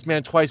to hurt this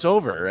man twice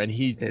over, and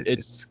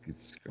it's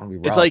going to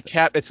be. It's like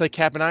Cap. It's like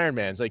Cap and Iron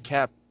Man. It's like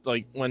Cap.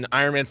 Like when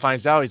Iron Man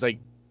finds out, he's like,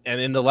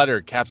 and in the letter,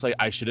 Cap's like,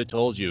 I should have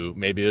told you.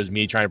 Maybe it was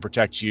me trying to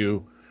protect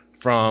you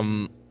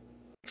from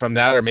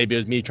that, or maybe it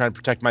was me trying to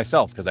protect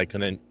myself because I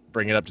couldn't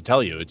bring it up to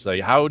tell you. It's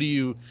like, how do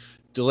you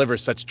deliver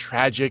such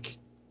tragic?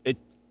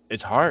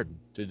 It's hard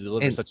to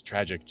deliver such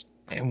tragic.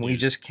 And we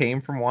just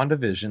came from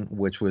WandaVision,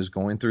 which was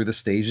going through the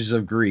stages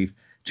of grief,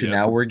 to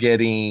now we're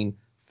getting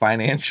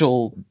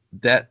financial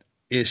debt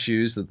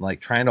issues and like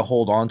trying to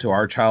hold on to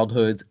our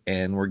childhoods,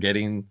 and we're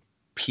getting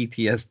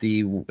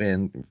PTSD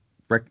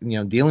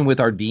and dealing with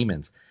our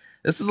demons.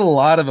 This is a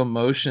lot of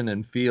emotion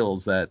and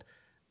feels that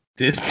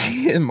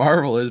Disney and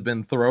Marvel has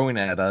been throwing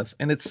at us,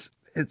 and it's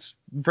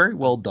very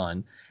well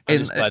done. I'm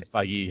just glad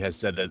Feige has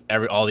said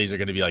that all these are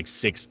going to be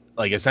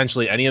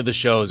essentially any of the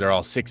shows are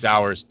all 6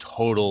 hours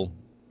total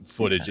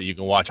footage that you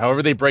can watch.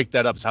 However they break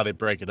that up is how they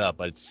break it up,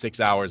 but it's 6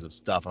 hours of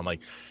stuff. I'm like,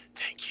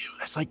 thank you.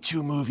 That's like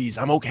 2 movies.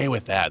 I'm okay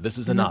with that. This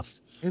is enough.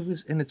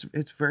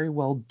 It's very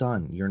well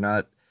done.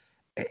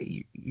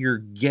 You're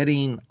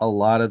getting a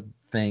lot of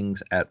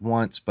things at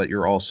once, but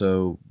you're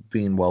also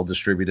being well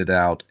distributed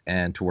out,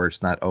 and to where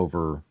it's not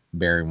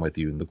overbearing with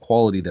you in the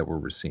quality that we're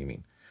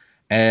receiving.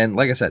 And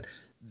like I said,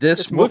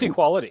 it's movie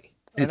quality.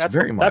 And that's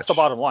the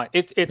bottom line.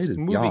 It's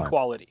movie beyond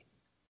quality.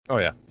 Oh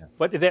yeah.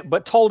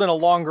 But told in a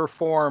longer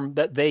form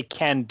that they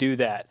can do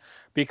that,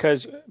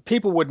 because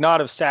people would not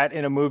have sat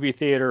in a movie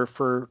theater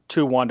for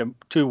two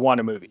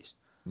Wanda movies.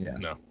 Yeah.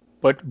 No.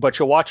 But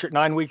you'll watch it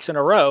 9 weeks in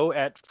a row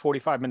at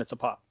 45 minutes a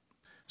pop.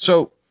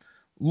 So,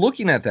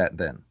 looking at that,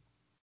 then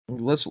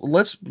let's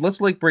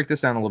break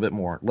this down a little bit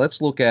more. Let's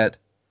look at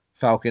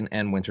Falcon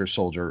and Winter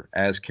Soldier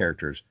as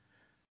characters.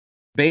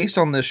 Based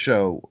on this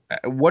show,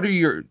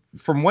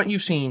 from what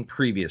you've seen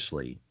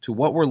previously to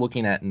what we're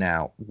looking at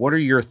now, what are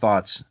your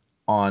thoughts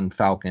on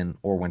Falcon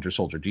or Winter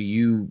Soldier? Do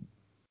you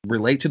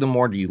relate to them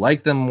more? Do you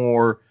like them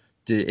more?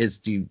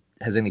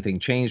 Has anything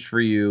changed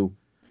for you?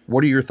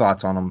 What are your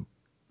thoughts on them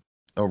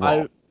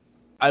overall?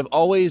 I've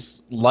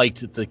always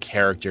liked the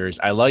characters.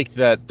 I like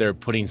that they're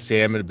putting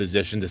Sam in a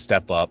position to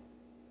step up,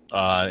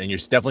 and you're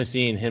definitely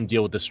seeing him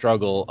deal with the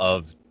struggle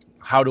of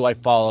how do I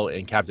follow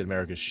in Captain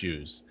America's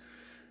shoes.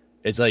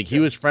 It's like he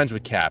was friends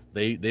with Cap.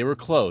 They were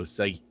close.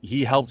 Like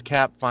he helped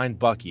Cap find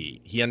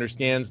Bucky. He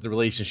understands the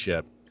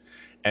relationship,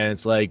 and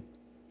it's like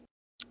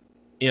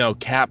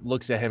Cap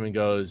looks at him and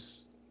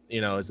goes,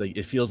 it's like,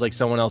 it feels like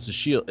someone else's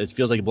shield. It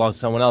feels like it belongs to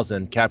someone else.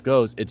 And Cap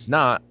goes, it's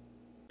not.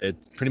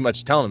 It's pretty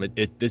much telling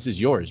him, this is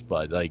yours,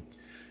 bud. Like,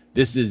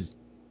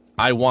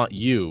 I want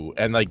you.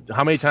 And like,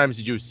 how many times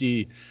did you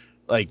see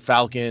like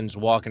Falcons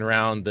walking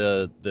around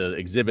the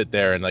exhibit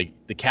there, and like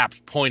the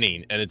Cap's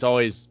pointing, and it's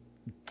always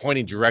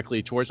pointing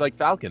directly towards like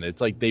Falcon. It's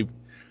like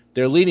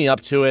they're leading up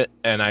to it,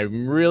 and I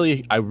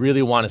really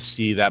want to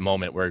see that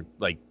moment where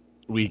like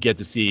we get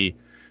to see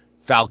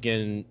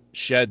Falcon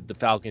shed the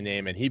Falcon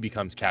name and he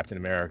becomes Captain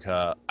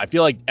America. I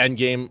feel like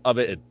Endgame of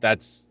it,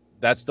 that's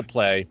the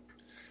play.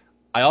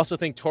 I also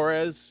think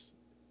Torres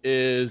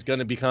is going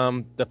to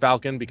become the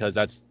Falcon because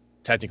that's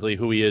technically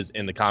who he is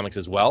in the comics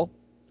as well.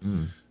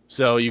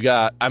 So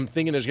I'm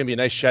thinking there's going to be a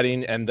nice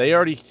shedding, and they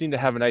already seem to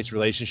have a nice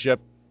relationship.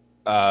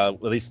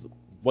 At least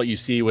what you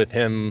see with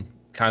him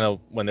kind of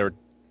when they were,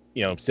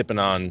 sipping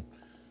on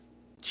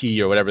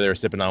tea or whatever they were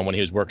sipping on when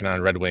he was working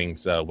on Red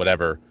Wings,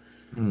 whatever.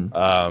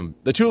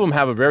 The two of them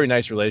have a very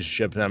nice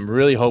relationship, and I'm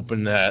really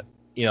hoping that,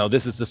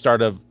 this is the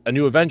start of a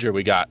new Avenger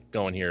we got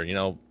going here,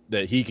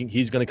 that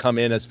he's going to come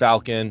in as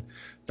Falcon.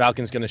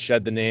 Falcon's going to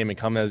shed the name and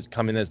come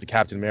in as the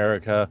Captain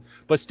America,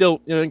 but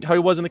still, how he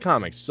was in the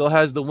comics. Still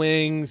has the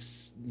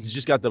wings. He's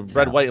just got the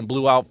red, white, and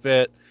blue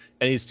outfit,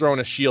 and he's throwing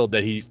a shield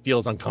that he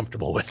feels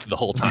uncomfortable with the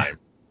whole time.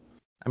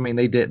 I mean,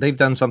 they've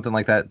done something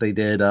like that. They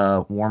did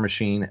War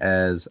Machine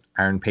as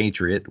Iron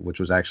Patriot, which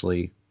was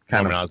actually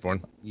Norman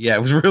Osborn. Yeah,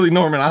 it was really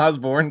Norman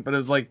Osborn, but it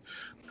was like,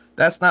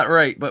 that's not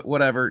right. But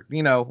whatever,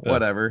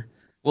 whatever.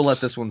 We'll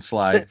let this one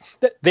slide.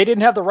 They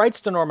didn't have the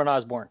rights to Norman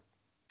Osborn.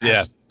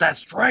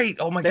 That's right.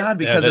 Oh my God,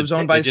 because it was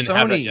owned by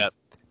Sony.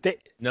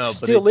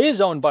 Still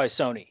is owned by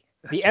Sony.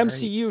 The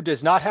MCU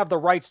does not have the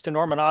rights to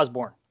Norman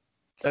Osborn.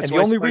 That's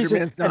why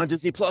Spider-Man's not on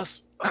Disney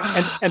Plus.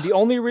 and the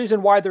only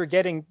reason why they're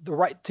getting the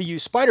right to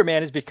use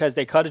Spider-Man is because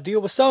they cut a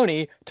deal with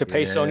Sony to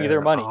pay Sony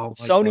their money.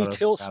 Sony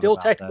still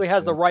technically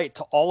has the right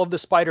to all of the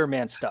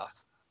Spider-Man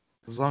stuff.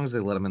 As long as they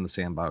let them in the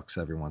sandbox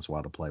every once in a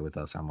while to play with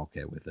us, I'm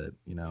okay with it.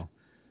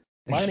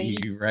 Money,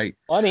 right?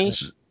 Money.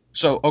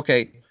 So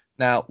okay,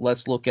 now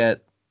let's look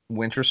at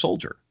Winter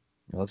Soldier.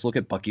 Let's look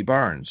at Bucky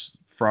Barnes.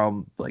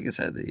 From, like I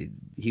said,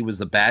 he was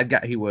the bad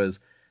guy. He was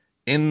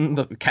in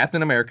the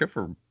Captain America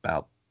for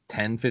about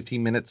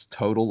 10-15 minutes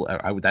total.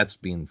 That's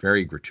being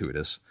very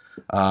gratuitous.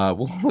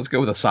 Well, let's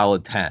go with a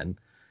solid 10.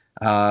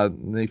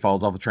 He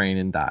falls off a train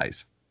and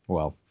dies.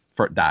 Well,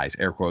 dies,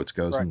 air quotes,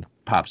 goes in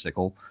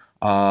popsicle.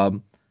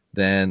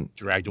 Then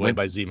dragged away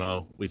by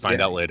Zemo. We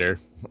find out later,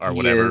 or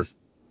whatever.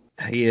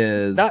 He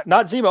is not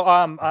Zemo.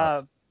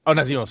 Not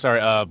Zemo. Sorry.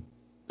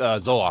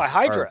 Zoloft. By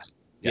Hydra.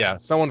 Yeah,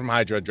 someone from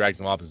Hydra drags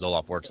him off, and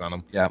Zoloft works on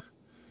him. Yeah.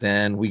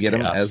 Then we get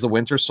him as the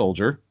Winter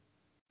Soldier,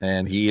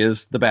 and he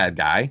is the bad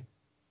guy.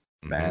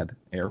 Bad,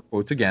 air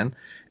quotes again.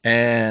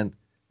 And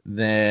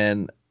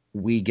then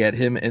we get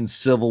him in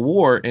Civil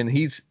War, and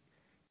he's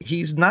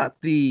not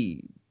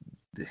the...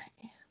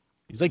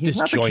 He's like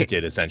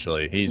disjointed,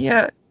 essentially. He's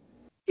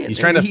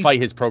trying to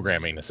fight his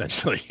programming,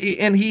 essentially.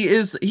 And he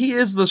is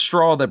the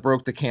straw that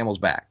broke the camel's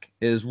back,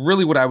 is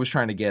really what I was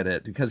trying to get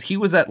at, because he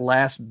was that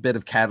last bit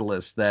of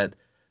catalyst that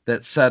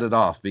set it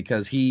off,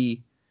 because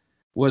he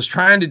was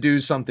trying to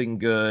do something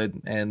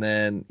good, and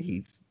then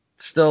he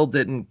still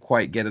didn't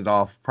quite get it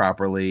off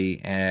properly,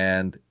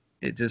 and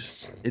it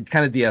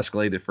kind of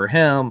de-escalated for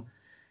him.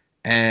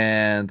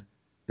 And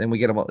then we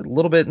get him a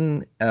little bit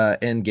in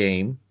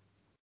Endgame,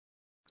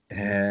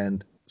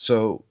 and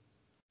so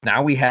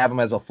now we have him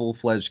as a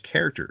full-fledged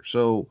character.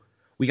 So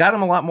we got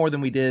him a lot more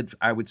than we did,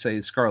 I would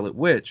say, Scarlet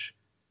Witch,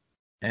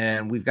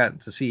 and we've gotten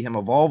to see him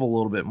evolve a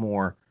little bit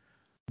more.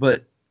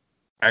 But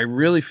I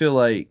really feel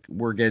like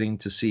we're getting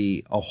to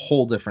see a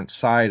whole different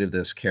side of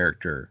this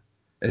character,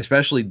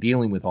 especially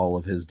dealing with all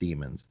of his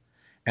demons.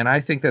 And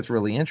I think that's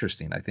really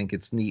interesting. I think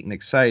it's neat and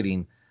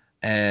exciting.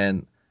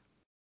 And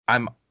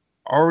I'm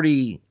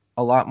already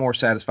a lot more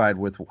satisfied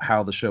with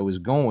how the show is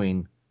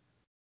going,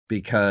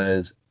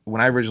 because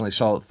when I originally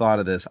thought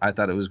of this, I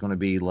thought it was going to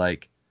be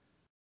like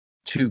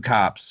two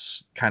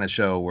cops kind of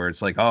show where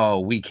it's like,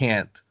 oh, we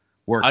can't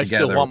work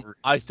together.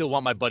 I still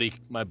want my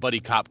buddy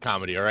cop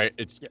comedy. All right,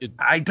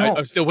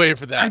 I'm still waiting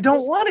for that. I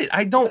don't want it.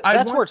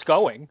 That's where it's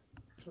going.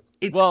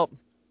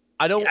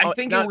 I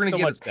think we're going to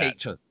get a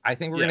taste. I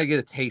think we're going to get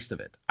a taste of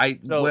it.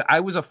 I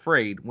was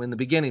afraid when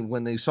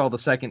they saw the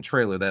second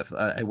trailer,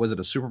 that was it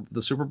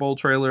the Super Bowl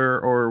trailer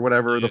or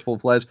whatever, the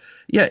full-fledged.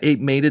 Yeah,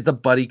 it made it the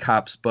buddy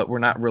cops, but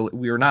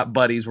we are not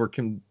buddies.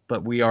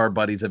 But we are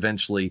buddies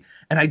eventually.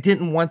 And I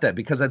didn't want that,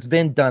 because that's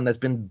been done. That's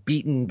been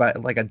beaten by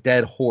like a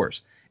dead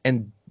horse.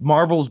 And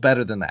Marvel's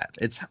better than that.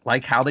 It's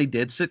like how they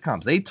did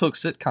sitcoms. They took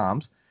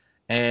sitcoms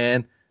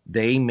and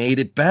they made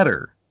it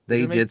better.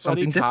 They did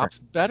something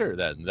different. Better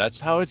then. That's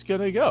how it's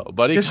gonna go.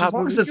 Buddy just cop as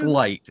long as it's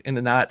light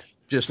and not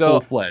just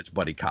full-fledged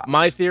buddy cops.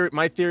 My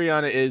theory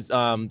on it is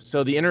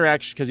so the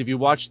interaction, because if you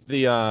watch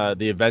the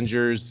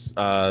Avengers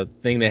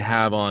thing they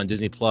have on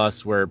Disney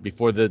Plus, where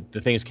before the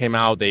things came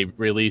out, they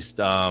released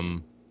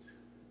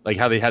like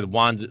how they had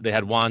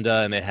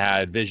Wanda and they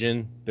had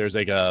Vision. There's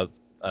like a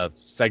a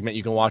segment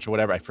you can watch or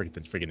whatever. I forget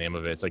the freaking name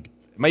of it. It's like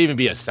it might even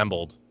be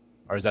Assembled,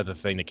 or is that the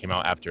thing that came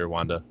out after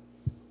Wanda?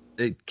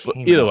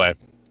 Either way.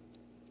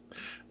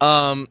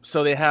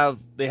 So they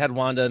had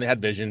Wanda and they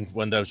had Vision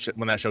when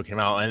that show came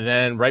out, and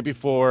then right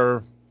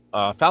before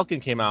Falcon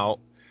came out,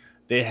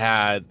 they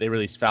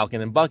released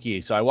Falcon and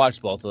Bucky. So I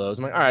watched both of those.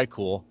 I'm like, all right,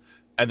 cool.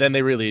 And then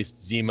they released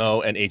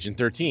Zemo and Agent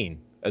 13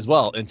 as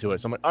well into it.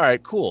 So I'm like, all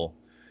right, cool.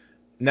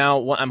 Now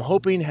what I'm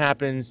hoping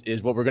happens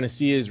is what we're going to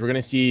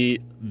see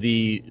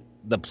the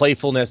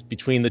playfulness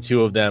between the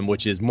two of them,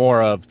 which is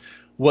more of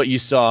what you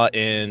saw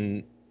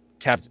in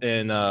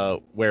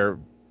where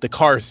the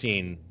car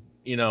scene,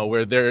 you know,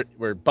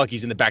 where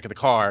Bucky's in the back of the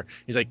car.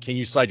 He's like, "Can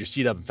you slide your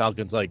seat up?" And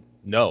Falcon's like,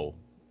 "No."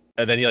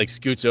 And then he like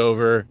scoots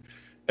over,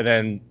 and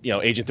then, you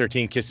know, Agent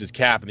 13 kisses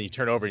Cap, and then you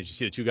turn over and you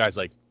see the two guys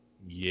like,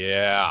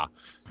 "Yeah,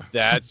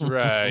 that's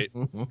right."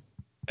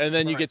 And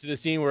then you get to the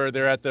scene where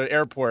they're at the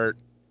airport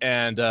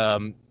and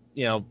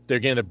you know, they're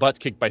getting their butts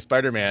kicked by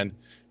Spider-Man,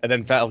 and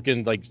then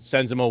Falcon like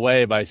sends them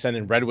away by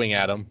sending Red Wing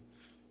at him.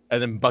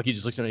 And then Bucky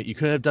just looks at me, "You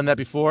couldn't have done that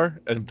before?"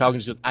 And Falcon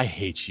just goes, "I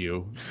hate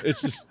you."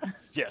 It's just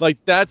yes. Like,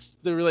 that's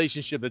the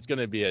relationship that's going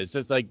to be. It's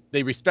just like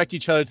they respect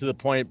each other to the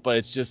point, but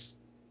it's just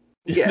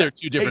they're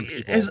two different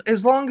people.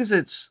 As long as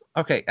it's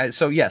okay.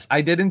 So yes,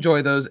 I did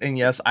enjoy those, and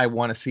yes, I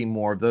want to see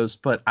more of those.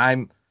 But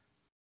I'm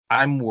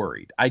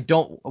worried. I'm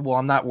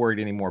not worried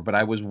anymore. But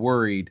I was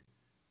worried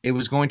it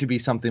was going to be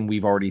something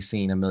we've already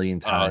seen a million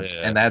times,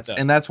 and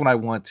that's what I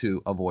want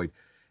to avoid.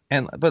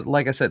 But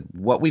like I said,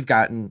 what we've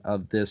gotten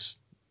of this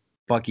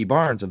Bucky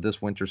Barnes, of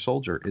this Winter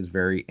Soldier, is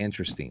very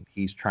interesting.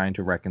 He's trying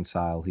to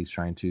reconcile. He's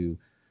trying to,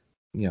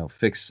 you know,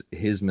 fix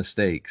his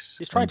mistakes.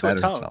 He's trying to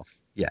atone. Himself.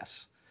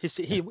 Yes.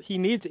 He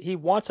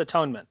wants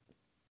atonement.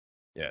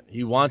 Yeah,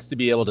 he wants to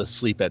be able to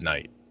sleep at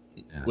night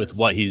with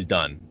what he's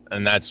done,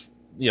 and that's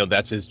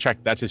his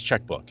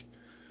checkbook.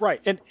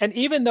 Right, and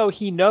even though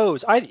he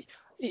knows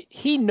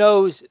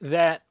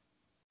that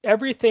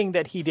everything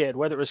that he did,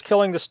 whether it was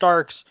killing the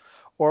Starks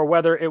or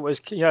whether it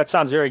was, you know, it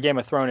sounds very Game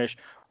of Thrones-ish,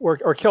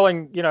 or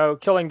killing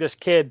this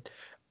kid,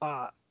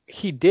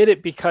 he did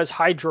it because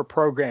Hydra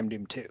programmed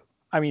him to.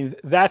 I mean,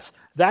 that's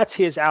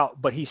his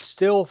out, but he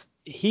still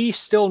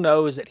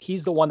knows that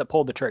he's the one that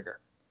pulled the trigger.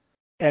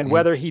 And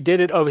whether he did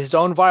it of his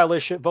own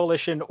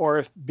volition or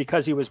if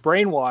because he was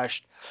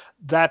brainwashed,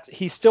 that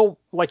he's still,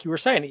 like you were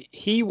saying,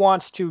 he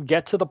wants to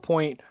get to the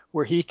point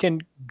where he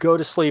can go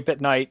to sleep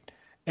at night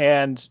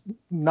and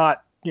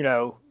not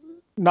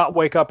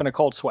wake up in a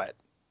cold sweat,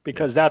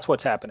 because that's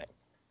what's happening.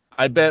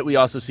 I bet we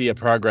also see a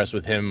progress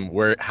with him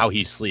how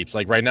he sleeps.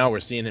 Like right now we're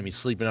seeing him, he's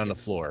sleeping on the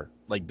floor.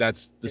 Like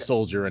that's the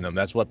soldier in him.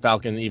 That's what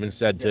Falcon even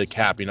said to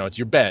Cap, you know, it's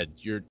your bed.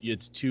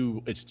 It's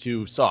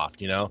too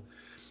soft, you know?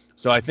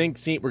 So I think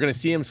we're going to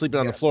see him sleeping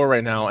on the floor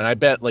right now. And I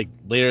bet like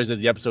later as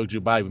the episode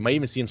goes by, we might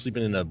even see him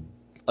sleeping on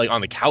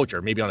the couch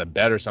or maybe on a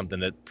bed or something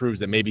that proves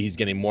that maybe he's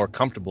getting more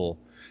comfortable.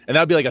 And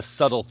that would be like a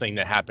subtle thing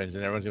that happens.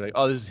 And everyone's going to be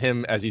like, "Oh, this is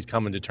him as he's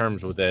coming to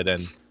terms with it."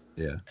 And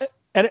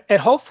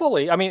and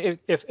hopefully, I mean,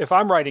 if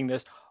I'm writing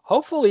this,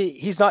 hopefully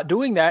he's not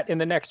doing that in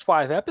the next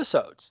 5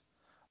 episodes.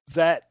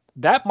 That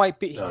might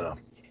be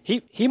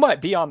he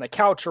might be on the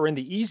couch or in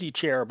the easy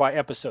chair by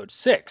episode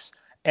 6,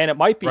 and it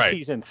might be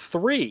season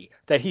 3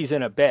 that he's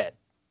in a bed.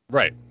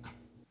 Right.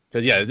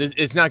 Because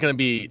it's not going to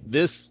be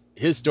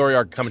his story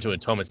arc coming to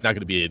atonement. It's not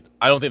going to be.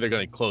 I don't think they're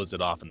going to close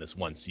it off in this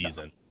one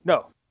season.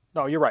 No,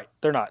 you're right.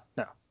 They're not.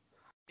 No.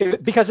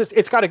 Because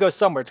it's got to go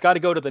somewhere. It's got to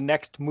go to the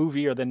next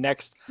movie or the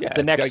next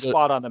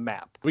spot on the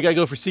map. We got to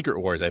go for Secret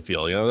Wars, I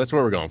feel. You know, that's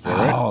what we're going for,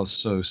 right? Oh,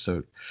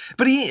 so.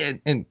 But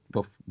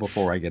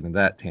before I get into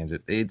that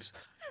tangent,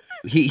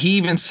 he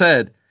even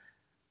said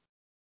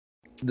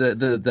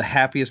the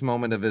happiest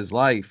moment of his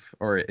life,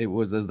 or it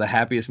was the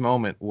happiest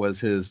moment, was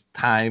his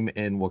time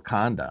in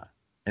Wakanda.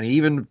 And he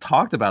even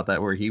talked about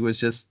that, where he was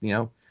just, you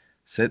know,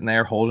 sitting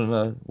there holding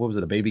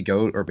a baby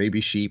goat or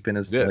baby sheep in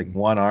his like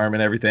one arm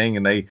and everything,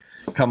 and they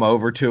come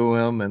over to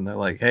him and they're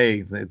like,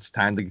 "Hey, it's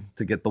time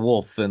to get the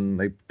wolf," and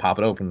they pop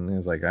it open and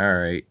he's like, "All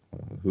right,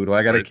 who do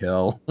I gotta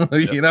kill?"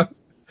 You know,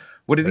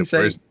 what did he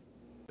say?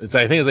 I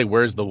think it's like,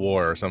 "Where's the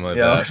war?" or something like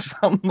that.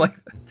 Something like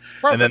that.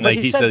 Right, and then like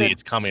he said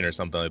it's coming or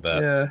something like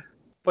that. Yeah.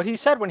 But he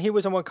said when he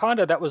was in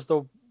Wakanda, that was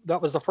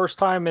the first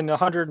time in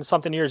 100 and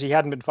something years he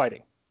hadn't been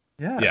fighting.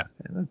 Yeah.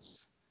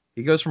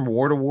 He goes from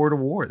war to war to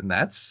war, and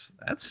that's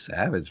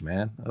savage,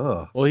 man.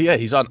 Oh. Well, yeah,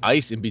 he's on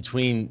ice in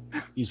between.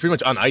 He's pretty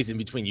much on ice in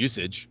between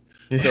usage.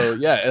 Yeah. So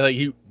yeah,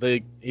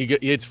 like he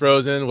gets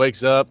frozen,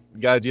 wakes up,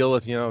 got to deal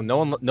with, you know,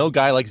 no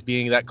guy likes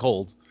being that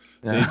cold.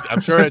 So I'm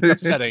sure it's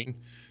upsetting.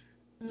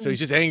 So he's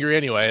just angry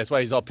anyway. That's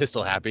why he's all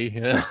pistol happy.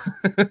 You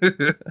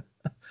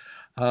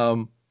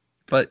know?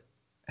 But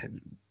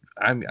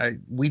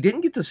we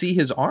didn't get to see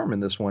his arm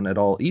in this one at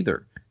all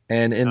either.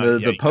 And in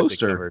the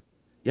poster.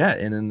 Yeah,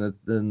 and in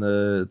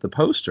the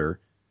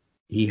poster,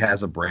 he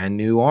has a brand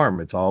new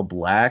arm. It's all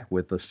black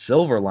with a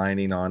silver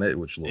lining on it,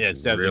 which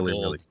looks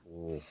really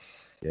cool.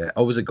 Yeah.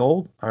 Oh, was it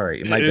gold? All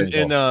right. It might be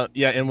gold.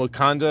 In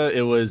Wakanda,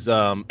 it was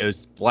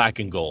black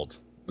and gold.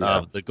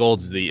 Yeah. The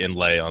gold's the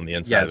inlay on the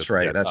inside. That's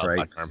right. That's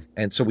right.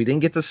 And so we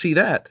didn't get to see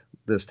that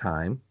this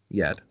time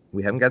yet.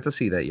 We haven't got to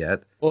see that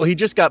yet. Well, he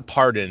just got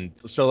pardoned.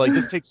 So like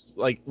this takes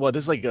like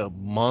this is like a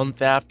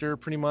month after,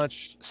 pretty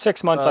much.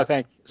 6 months, I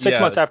think. 6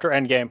 months after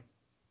Endgame.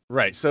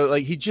 Right. So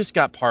like he just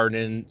got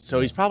pardoned.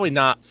 So he's probably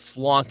not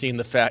flaunting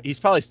the fact.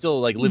 He's probably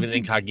still like living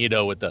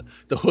incognito with the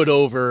hood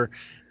over,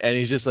 and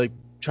he's just like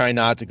trying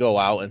not to go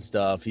out and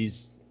stuff.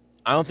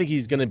 I don't think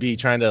he's gonna be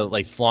trying to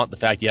like flaunt the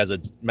fact he has a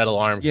metal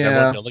arm. Yeah.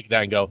 Everyone's gonna look at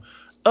that and go,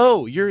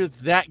 "Oh, you're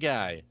that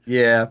guy."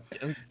 Yeah.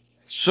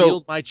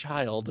 Shield my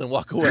child and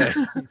walk away.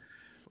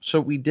 So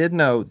we did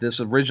know this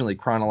originally,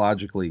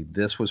 chronologically,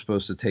 this was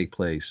supposed to take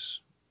place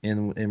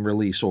in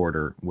release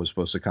order, was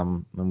supposed to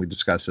come, when we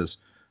discussed this,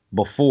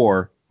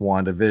 before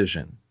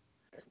WandaVision.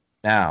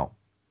 Now,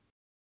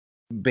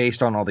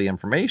 based on all the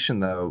information,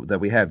 though, that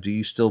we have, do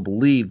you still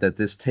believe that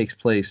this takes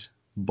place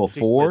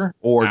before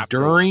or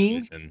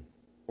during?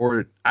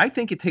 Or I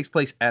think it takes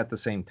place at the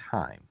same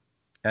time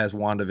as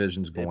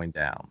WandaVision's going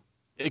down.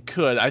 It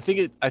could. I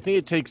think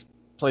it takes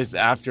place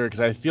after, because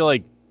I feel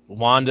like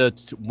Wanda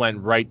went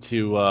right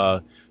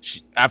to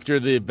after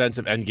the events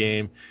of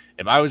Endgame.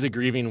 If I was a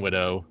grieving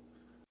widow,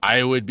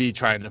 I would be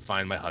trying to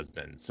find my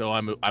husband. So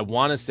I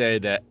want to say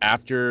that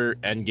after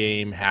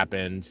Endgame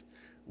happened,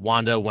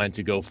 Wanda went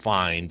to go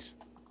find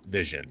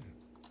Vision,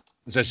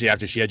 especially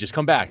after she had just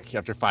come back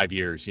after 5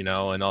 years, and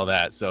all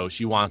that. So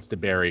she wants to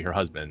bury her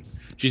husband.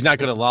 She's not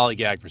going to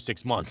lollygag for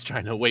 6 months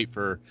trying to wait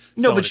for.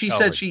 No, but she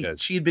said she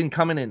had been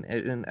coming in,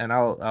 and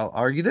I'll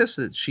argue this,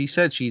 that she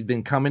said she'd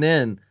been coming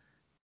in.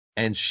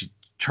 And she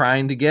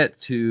trying to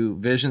get to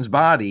Vision's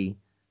body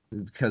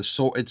because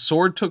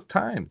Sword took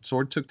time.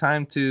 Sword took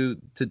time to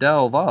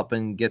delve up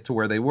and get to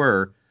where they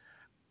were.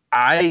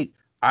 I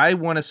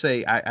want to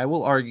say I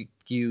will argue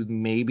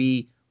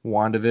maybe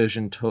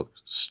WandaVision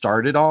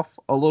started off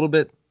a little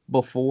bit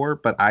before,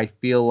 but I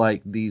feel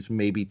like these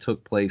maybe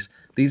took place.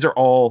 These are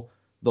all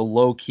the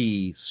low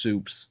key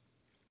Supes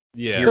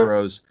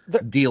heroes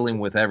dealing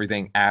with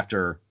everything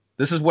after.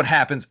 This is what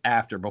happens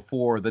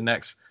before the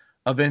next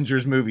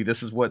Avengers movie.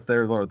 This is what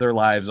their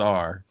lives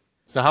are.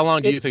 So how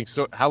long do you think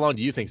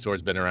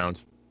Sword's been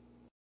around?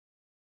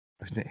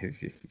 Do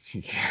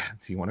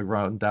you want to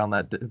run down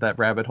that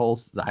rabbit hole?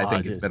 I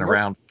think it's been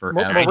around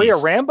forever. Maria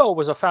Rambeau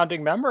was a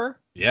founding member.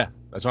 Yeah,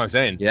 that's what I'm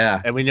saying.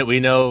 Yeah, and we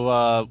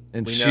know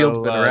Shield's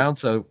been around,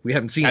 so we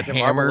haven't seen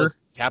Hammer.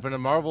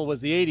 Captain Marvel was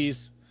the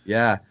 80s.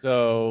 Yeah.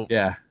 So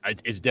yeah,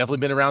 it's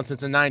definitely been around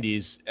since the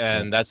 90s,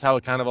 and that's how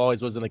it kind of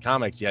always was in the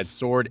comics. You had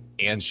Sword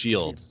and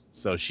Shield.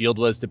 So Shield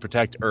was to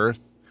protect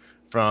Earth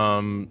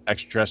from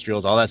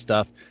extraterrestrials, all that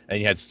stuff, and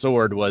you had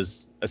Sword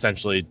was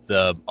essentially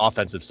the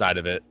offensive side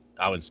of it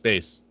out in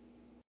space.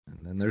 And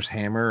then there's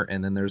Hammer,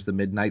 and then there's the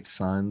Midnight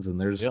Suns,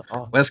 and there's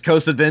West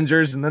Coast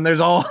Avengers, and then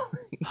there's all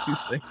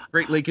these things,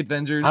 Great Lake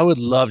Avengers. I would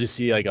love to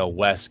see like a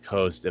West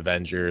Coast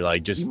Avenger,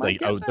 like just like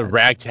the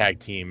ragtag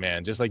team,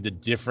 man, just like the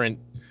different.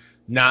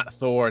 Not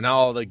Thor, not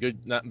all the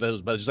good, not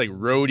those, but just like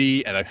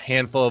Rhodey and a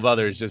handful of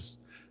others just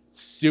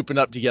souping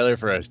up together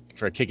for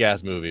a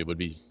kick-ass movie. It would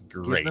be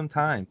great.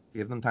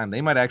 Give them time.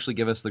 They might actually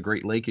give us the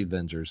Great Lake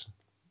Avengers.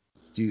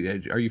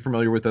 Are you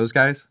familiar with those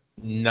guys?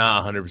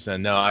 Nah, 100%.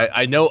 No,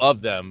 I know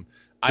of them.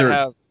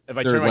 If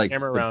I turn my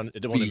camera around,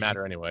 it wouldn't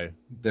matter anyway.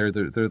 They're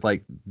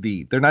like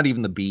they're not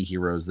even the B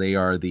heroes. They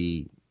are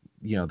the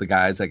the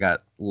guys that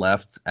got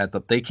left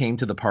they came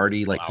to the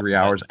party like 3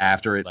 hours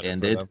after it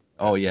ended.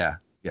 Oh yeah.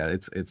 Yeah,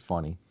 it's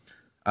funny.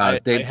 I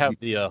have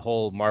the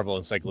whole Marvel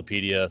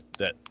encyclopedia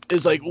that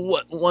is like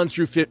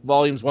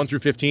volumes 1 through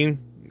 15.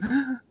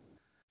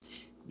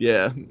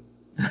 Yeah,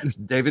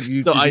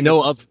 David. So I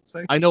know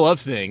of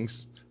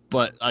things,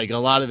 but like a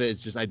lot of it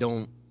is just I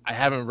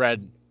haven't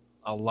read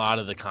a lot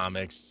of the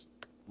comics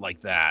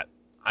like that.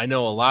 I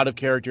know a lot of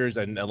characters,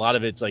 and a lot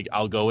of it's like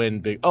I'll go in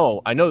big.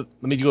 Oh, I know.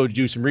 Let me go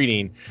do some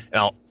reading,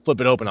 and I'll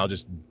flip it open. I'll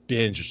just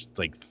binge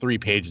like 3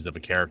 pages of a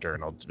character,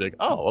 and I'll be like,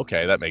 oh,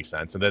 okay, that makes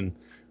sense. And then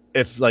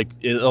if like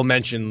it'll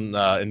mention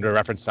in the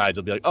reference sides,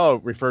 it'll be like, oh,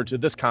 refer to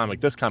this comic,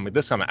 this comic,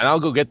 this comic, and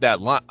I'll go get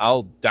that line.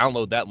 I'll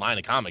download that line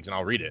of comics and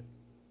I'll read it.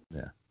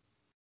 Yeah.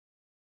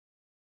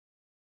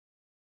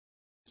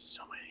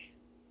 So many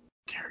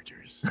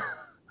characters.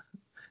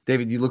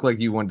 David, you look like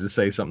you wanted to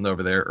say something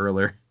over there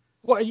earlier.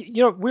 Well,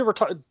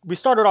 we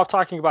started off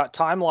talking about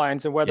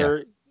timelines and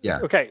whether. Yeah.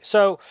 Okay,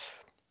 so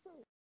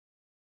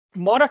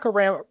Monica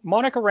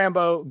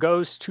Rambeau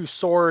goes to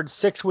Sword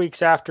 6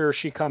 weeks after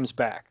she comes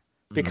back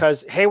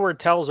because Hayward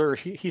tells her,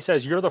 he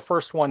says, you're the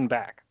first one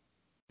back.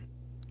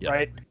 Yep.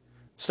 Right?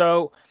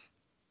 So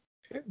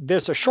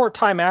there's a short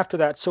time after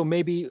that. So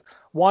maybe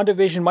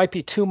WandaVision might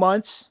be 2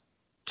 months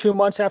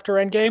after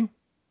Endgame.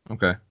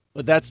 Okay.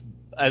 But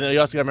and you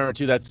also got to remember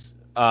too, that's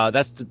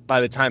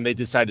by the time they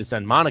decide to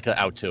send Monica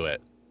out to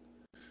it.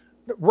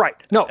 Right.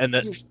 No. And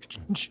then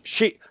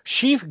she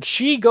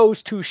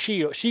goes to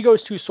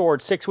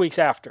Sword 6 weeks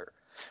after.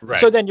 Right.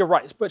 So then you're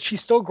right, but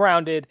she's still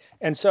grounded,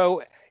 and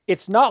so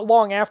it's not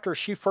long after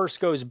she first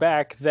goes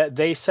back that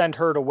they send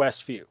her to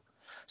Westview.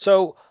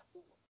 So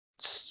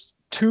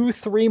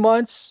 2-3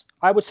 months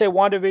I would say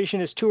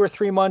WandaVision is 2 or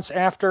 3 months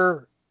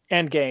after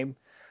Endgame.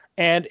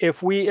 And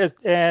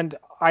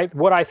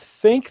what I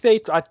think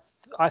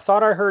I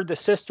thought I heard the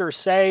sisters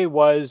say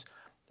was,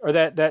 or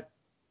that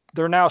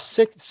they're now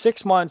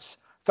 6 months.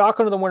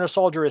 Falcon and the Winter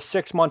Soldier is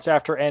 6 months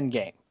after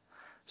Endgame.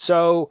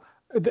 So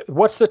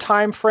what's the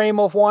time frame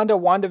of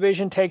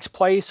WandaVision takes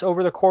place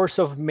over the course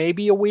of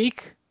maybe a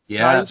week.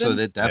 Yeah, so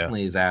that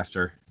definitely is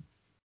after.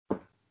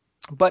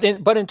 But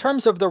in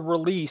terms of the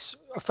release,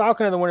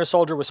 Falcon and the Winter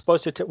Soldier was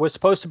supposed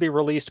to be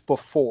released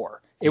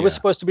before. It was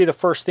supposed to be the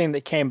first thing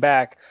that came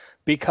back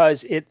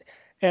because it,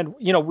 and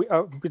you know, we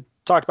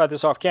talked about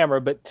this off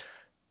camera, but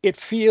it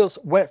feels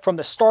from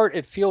the start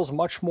it feels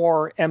much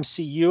more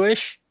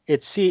MCU-ish.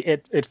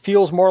 It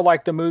feels more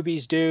like the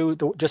movies do,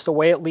 just the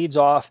way it leads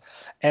off.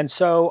 And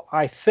so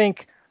I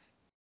think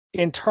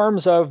in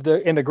terms of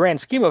in the grand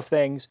scheme of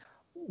things,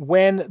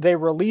 when they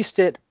released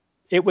it,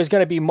 it was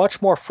going to be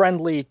much more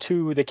friendly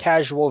to the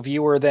casual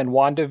viewer than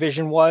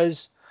WandaVision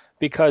was,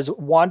 because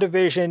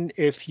WandaVision,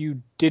 if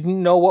you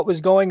didn't know what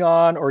was going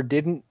on or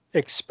didn't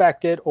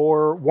expect it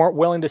or weren't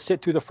willing to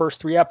sit through the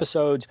first 3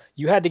 episodes,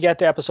 you had to get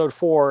to episode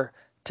 4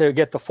 to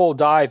get the full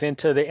dive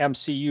into the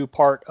MCU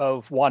part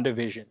of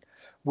WandaVision.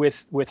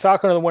 With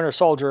Falcon and the Winter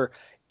Soldier,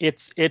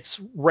 it's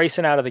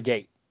racing out of the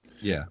gate.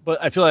 Yeah,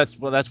 but I feel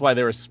that's why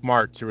they were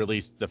smart to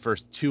release the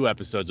first 2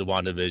 episodes of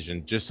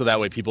WandaVision, just so that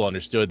way people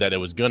understood that it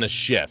was gonna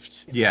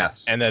shift.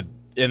 Yes, and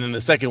then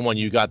the second one,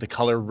 you got the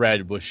color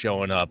red was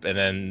showing up, and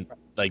then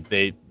like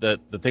the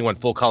thing went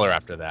full color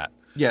after that.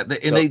 Yeah,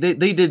 they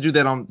did do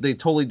that they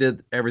totally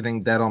did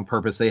everything that on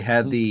purpose. They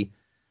had they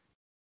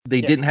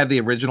didn't have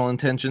the original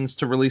intentions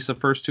to release the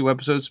first 2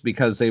 episodes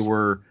because they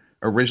were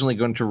originally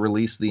going to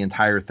release the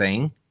entire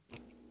thing,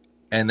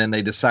 and then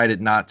they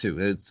decided not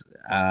to.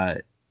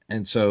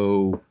 And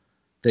so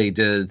they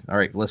did, all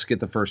right, let's get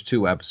the first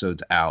 2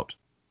 episodes out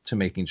to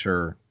making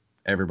sure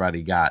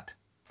everybody got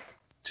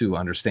to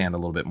understand a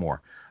little bit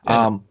more.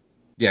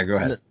 Yeah, go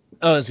ahead.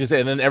 I was gonna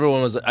say, and then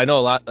everyone was. I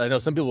know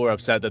some people were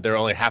upset that they're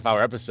only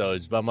half-hour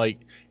episodes, but I'm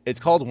like, it's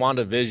called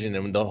WandaVision,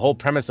 and the whole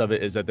premise of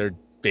it is that they're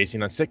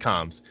basing on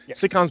sitcoms.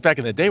 Yes. Sitcoms back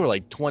in the day were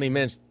like 20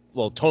 minutes.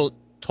 Well,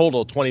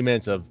 total 20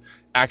 minutes of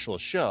actual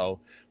show,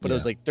 but it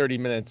was like 30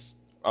 minutes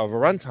of a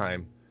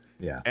runtime.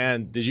 Yeah.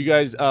 And did you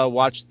guys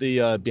watch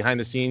the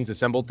behind-the-scenes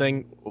assembled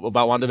thing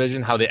about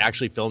WandaVision? How they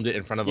actually filmed it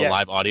in front of a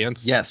live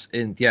audience? Yes,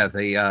 and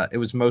they it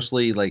was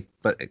mostly like,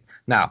 but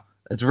now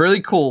it's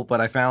really cool.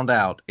 But I found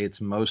out it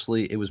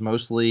was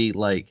mostly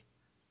like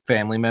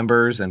family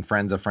members and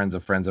friends of friends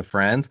of friends of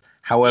friends.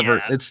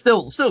 However, it's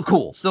still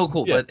cool.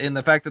 Yeah. But in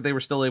the fact that they were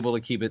still able to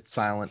keep it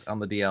silent on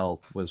the DL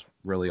was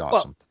really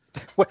awesome.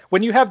 Well,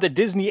 when you have the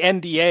Disney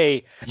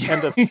NDA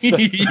and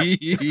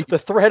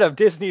the threat of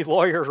Disney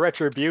lawyers'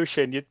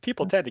 retribution,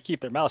 people tend to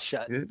keep their mouth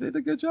shut. They did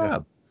a good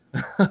job.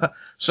 Yeah.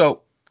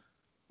 So,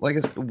 like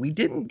I said, we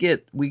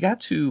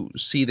got to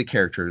see the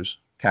characters,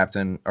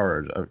 Falcon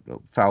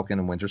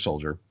and Winter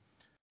Soldier.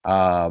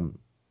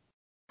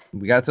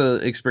 We got to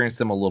experience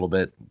them a little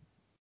bit.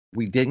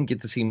 We didn't get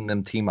to see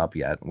them team up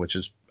yet, which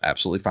is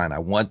absolutely fine. I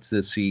want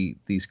to see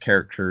these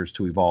characters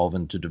to evolve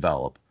and to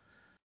develop.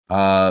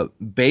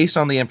 Based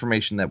on the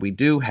information that we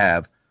do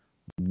have,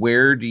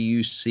 where do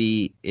you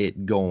see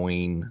it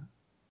going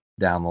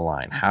down the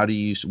line?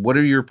 What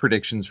are your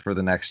predictions for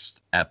the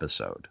next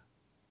episode?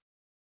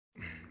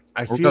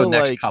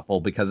 Next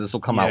couple, because this will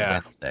come out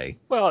Wednesday.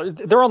 Well,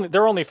 they're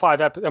only 5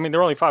 there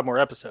are only 5 more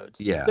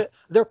episodes. Yeah.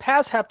 Their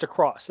paths have to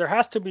cross. There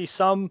has to be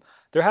some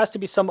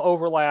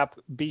overlap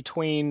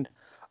between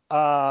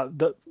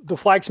the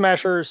Flag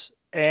Smashers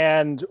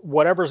and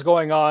whatever's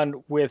going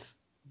on with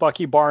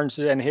Bucky Barnes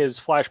and his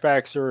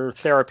flashbacks or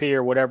therapy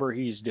or whatever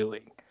he's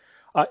doing.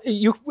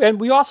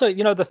 We also,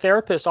 the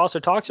therapist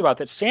also talks about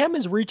that Sam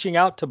is reaching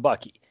out to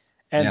Bucky,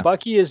 and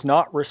Bucky is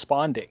not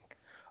responding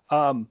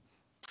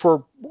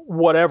for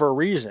whatever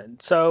reason.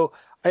 So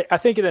I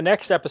think in the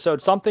next episode,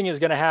 something is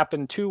going to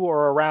happen to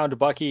or around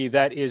Bucky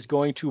that is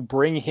going to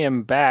bring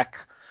him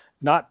back,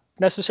 not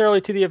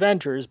necessarily to the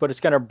Avengers, but it's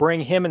going to bring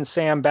him and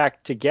Sam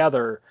back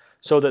together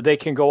so that they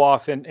can go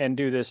off and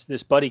do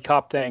this buddy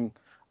cop thing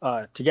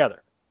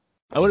together.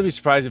 I wouldn't be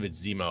surprised if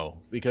it's Zemo,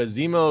 because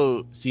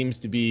Zemo seems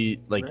to be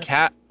like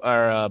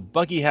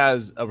Bucky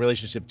has a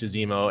relationship to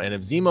Zemo, and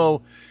if Zemo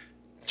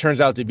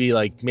turns out to be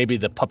like maybe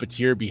the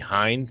puppeteer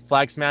behind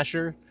Flag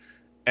Smasher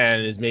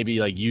and is maybe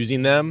like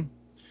using them,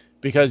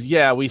 because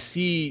we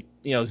see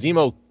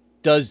Zemo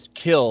does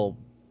kill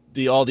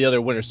all the other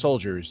Winter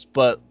Soldiers,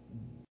 but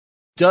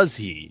does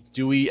he?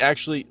 Do we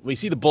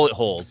see the bullet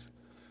holes,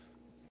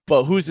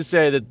 but who's to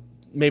say that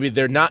maybe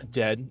they're not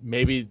dead?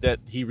 Maybe that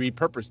he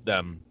repurposed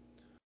them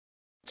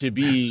to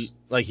be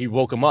like he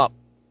woke them up,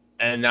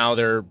 and now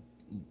they're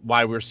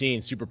why we're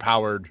seeing super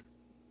powered,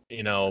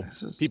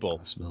 people.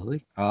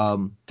 Possibility.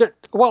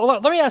 Well,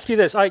 let me ask you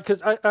this,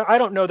 because I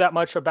don't know that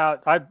much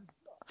about.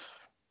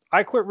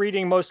 I quit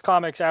reading most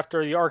comics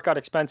after the art got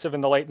expensive in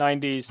the late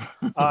 90s.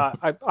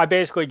 I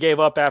basically gave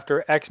up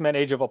after X-Men: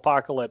 Age of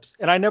Apocalypse,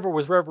 and I never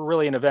was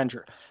really an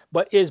Avenger.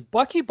 But is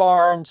Bucky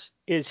Barnes,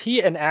 is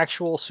he an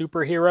actual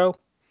superhero?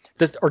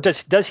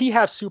 Does he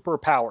have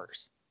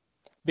superpowers?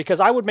 Because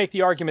I would make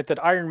the argument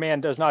that Iron Man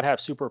does not have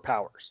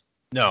superpowers.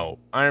 No,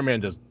 Iron Man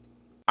does.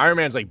 Iron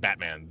Man's like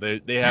Batman.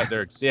 They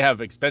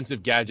have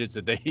expensive gadgets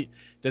that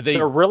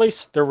they're really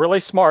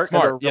smart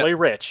and they're really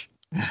rich.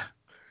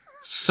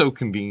 So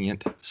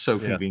convenient. So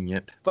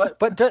convenient. But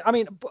I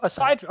mean,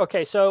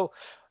 so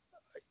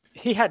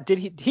he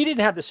didn't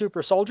have the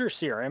super soldier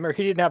serum, or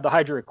he didn't have the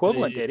Hydra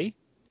equivalent, did he?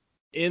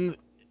 In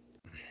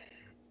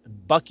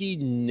Bucky,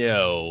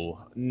 no,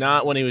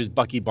 not when he was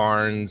Bucky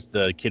Barnes,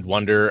 the Kid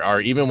Wonder,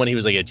 or even when he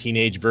was like a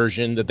teenage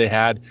version that they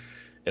had.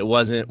 It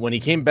wasn't when he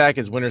came back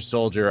as Winter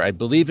Soldier. I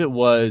believe it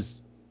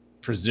was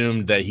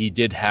presumed that he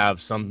did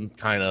have some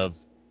kind of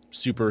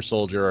super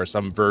soldier or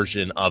some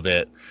version of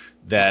it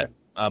that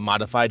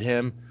modified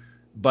him,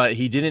 but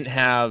he didn't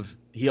have.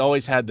 He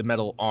always had the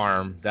metal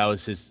arm. That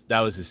was his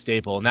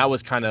staple, and that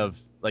was kind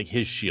of like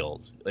his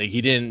shield. Like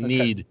he didn't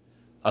need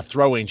a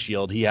throwing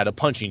shield. He had a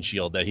punching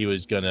shield that he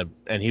was gonna,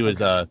 and he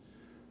was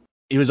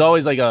he was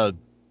always like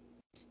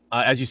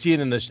as you see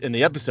it in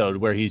the episode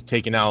where he's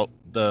taking out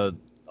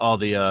all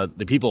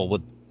the people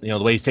with, the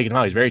way he's taking them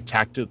out. He's very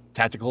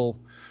tactical,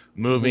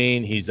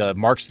 moving. He's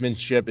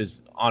marksmanship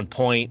is on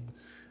point,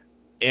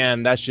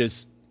 and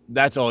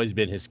that's always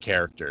been his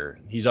character.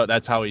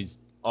 That's how he's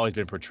always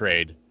been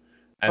portrayed.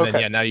 And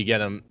then now you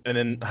get him, and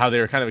then how they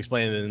were kind of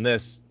explaining it in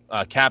this.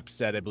 Cap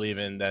said, I believe,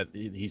 in that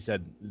he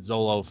said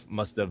Zolo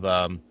must have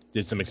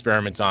did some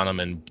experiments on him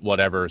and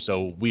whatever.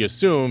 So we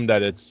assume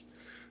that it's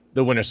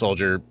the Winter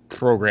Soldier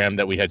program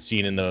that we had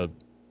seen in the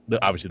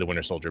obviously the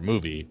Winter Soldier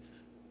movie.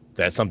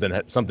 That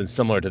something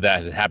similar to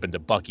that had happened to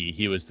Bucky.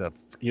 He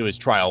was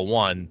trial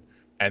 1,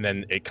 and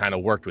then it kind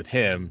of worked with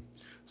him.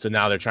 So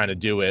now they're trying to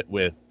do it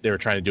with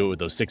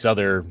those 6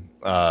 other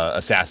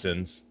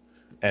assassins,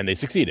 and they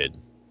succeeded.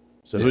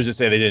 So who's to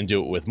say they didn't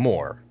do it with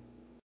more?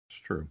 It's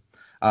true.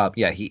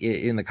 He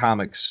in the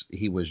comics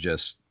he was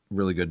just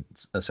really good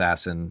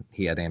assassin.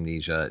 He had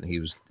amnesia, and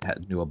he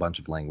knew a bunch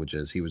of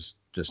languages. He was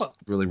just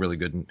really, really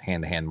good in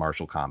hand-to-hand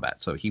martial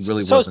combat. So he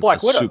really wasn't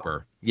Black Widow.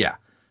 Super. Yeah.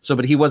 So,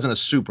 but he wasn't a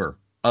super.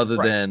 Other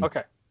than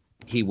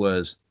he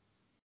was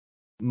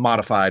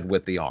modified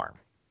with the arm.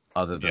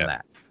 Other than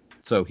that,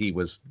 so he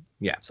was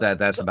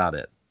that's about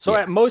it. So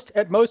at most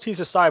he's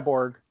a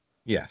cyborg.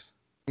 Yes.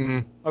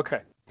 Mm-hmm.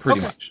 Okay.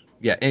 Pretty much.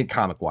 Yeah, in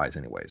comic wise,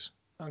 anyways.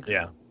 Okay.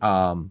 Yeah.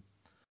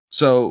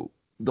 So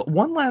the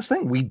one last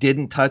thing we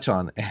didn't touch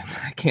on, and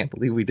I can't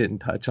believe we didn't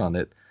touch on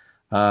it,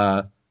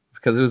 because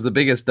it was the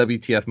biggest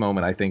WTF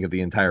moment I think of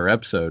the entire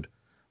episode,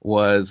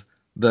 was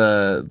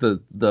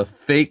the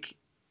fake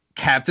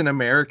Captain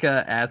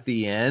America at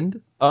the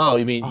end. Oh,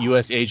 you mean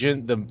U.S.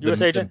 Agent? The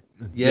U.S. Agent?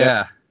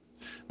 Yeah.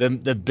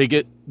 The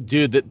biggest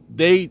dude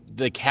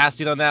the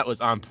casting on that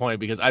was on point,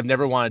 because I've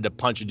never wanted to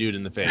punch a dude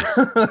in the face.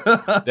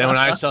 Then when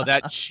I saw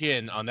that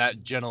chin on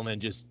that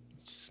gentleman just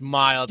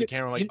smile at the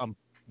camera, like I'm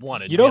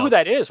wanted. You know who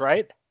that is,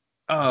 right?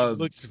 It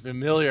looks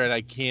familiar, and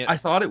I can't. I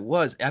thought it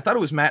was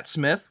Matt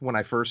Smith when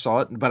I first saw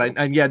it, but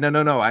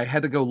no. I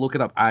had to go look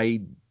it up. I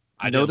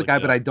know the guy,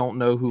 but I don't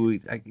know who.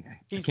 I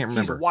can't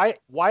remember. He's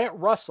Wyatt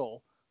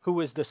Russell,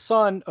 who is the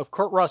son of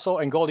Kurt Russell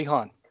and Goldie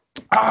Hawn.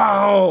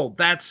 Oh,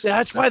 that's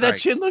why that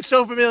chin looks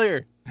so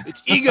familiar.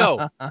 It's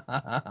Ego.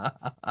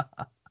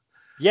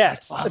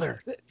 Yes, father.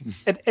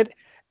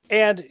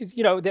 And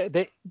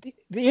the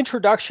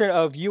introduction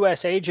of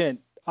U.S. Agent,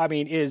 I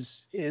mean,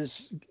 is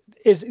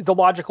the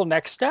logical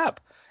next step.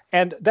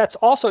 And that's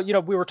also,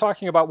 we were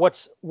talking about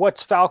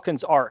what's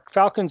Falcon's arc.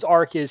 Falcon's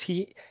arc is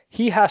he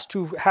has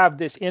to have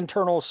this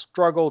internal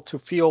struggle to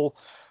feel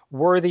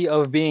worthy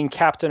of being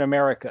Captain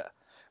America.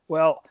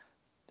 Well,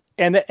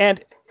 and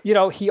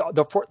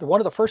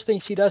one of the first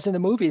things he does in the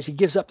movie is he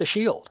gives up the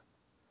shield,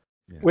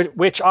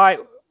 which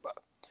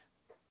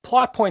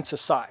plot points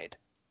aside,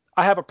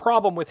 I have a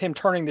problem with him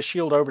turning the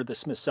shield over to the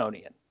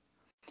Smithsonian.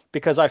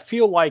 Because I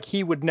feel like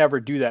he would never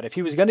do that. If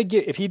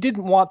he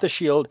didn't want the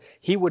shield,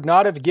 he would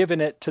not have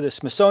given it to the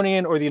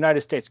Smithsonian or the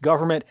United States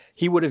government.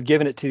 He would have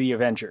given it to the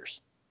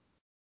Avengers.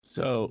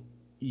 So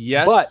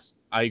yes,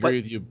 I agree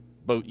with you.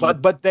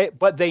 But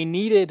they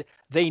needed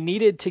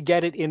to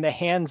get it in the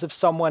hands of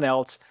someone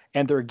else,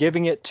 and they're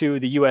giving it to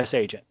the U.S.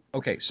 agent.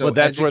 Okay, so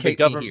that's where the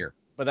government. Here.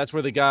 But that's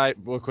where the guy.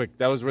 Real quick,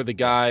 that was where the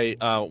guy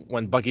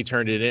when Bucky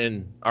turned it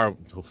in, or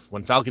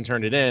when Falcon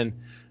turned it in.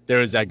 There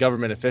was that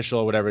government official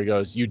or whatever. He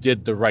goes, "You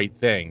did the right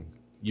thing.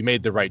 You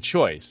made the right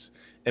choice,"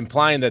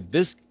 implying that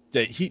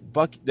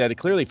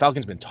clearly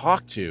Falcon's been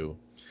talked to,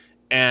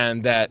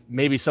 and that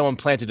maybe someone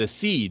planted a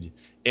seed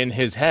in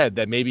his head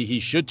that maybe he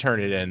should turn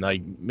it in,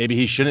 like maybe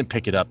he shouldn't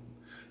pick it up,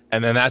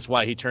 and then that's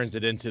why he turns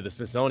it into the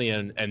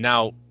Smithsonian. And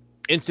now,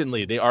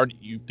 instantly, they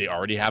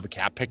already have a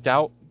Cap picked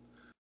out.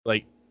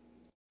 Like,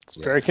 it's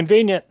very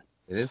convenient.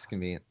 It is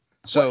convenient.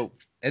 So.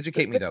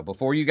 Educate me though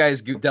before you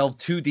guys delve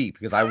too deep,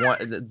 because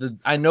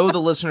I know the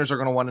listeners are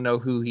going to want to know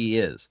who he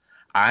is.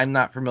 I'm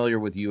not familiar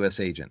with U.S.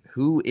 Agent.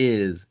 Who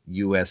is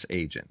U.S.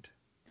 Agent?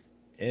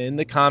 In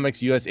the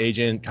comics, U.S.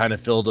 Agent kind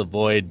of filled a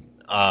void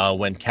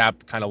when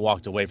Cap kind of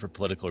walked away for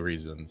political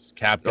reasons.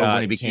 Cap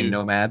when he became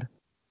Nomad.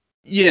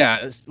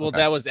 Yeah, well, Okay.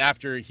 that was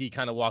after he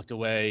kind of walked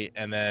away,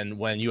 and then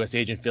when U.S.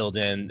 Agent filled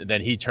in, then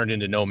he turned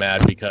into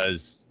Nomad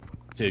because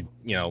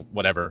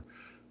whatever.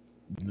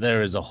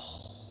 There is a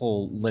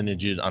whole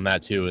lineage on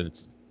that too, and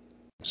it's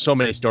so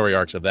many story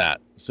arcs of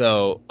that.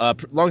 So,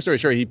 long story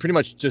short, he pretty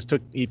much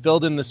he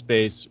filled in the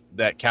space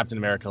that Captain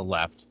America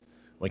left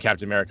when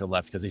Captain America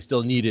left because they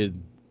still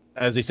needed,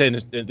 as they say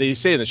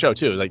in the show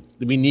too, like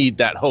we need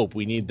that hope,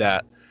 we need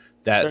that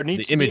There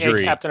needs the to be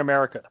imagery. a Captain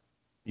America.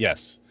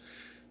 Yes.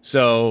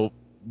 So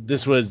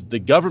this was the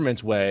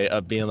government's way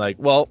of being like,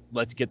 well,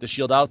 let's get the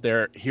shield out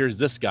there. Here's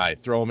this guy.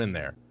 Throw him in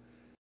there.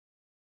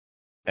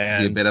 Is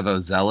he a And bit of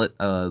a zealot,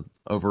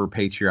 over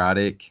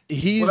patriotic?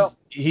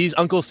 he's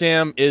Uncle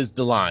Sam is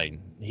the line.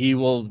 He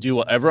will do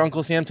whatever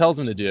Uncle Sam tells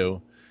him to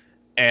do.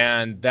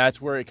 And that's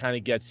where it kind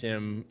of gets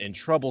him in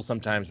trouble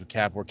sometimes with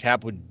Cap, where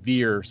Cap would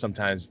veer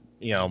sometimes,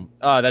 that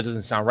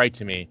doesn't sound right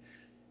to me.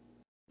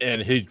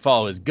 And he'd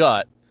follow his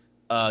gut.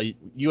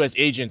 U.S.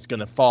 agent's going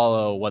to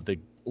follow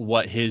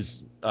what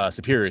his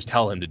superiors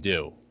tell him to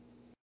do.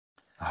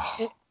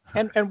 Oh.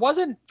 And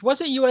wasn't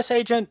U.S.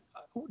 Agent?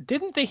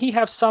 Didn't he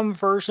have some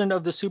version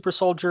of the super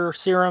soldier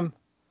serum?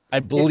 I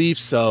believe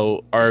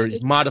so, or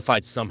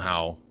modified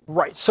somehow.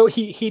 Right. So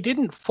he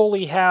didn't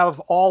fully have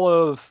all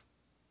of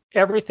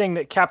everything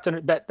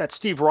that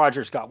Steve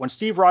Rogers got. When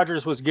Steve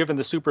Rogers was given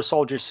the super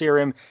soldier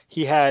serum,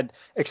 he had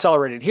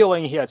accelerated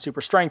healing, he had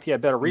super strength, he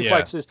had better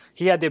reflexes,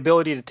 he had the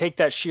ability to take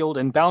that shield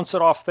and bounce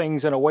it off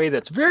things in a way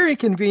that's very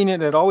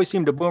convenient. It always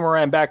seemed to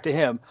boomerang back to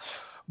him.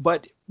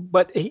 But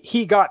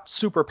he got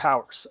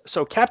superpowers.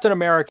 So Captain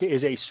America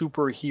is a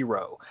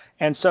superhero.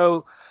 And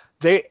so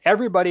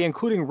everybody,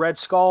 including Red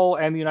Skull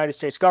and the United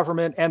States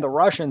government and the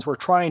Russians, were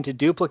trying to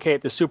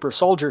duplicate the super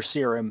soldier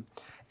serum.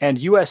 And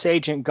U.S.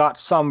 Agent got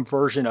some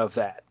version of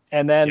that.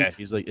 And then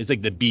it's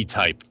like the B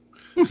type.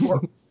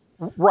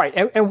 Right.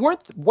 And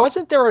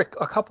wasn't there a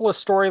couple of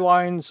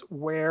storylines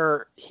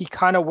where he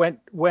kind of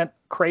went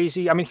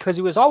crazy? I mean, because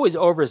he was always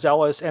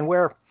overzealous, and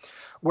where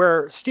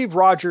Steve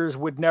Rogers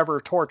would never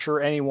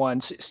torture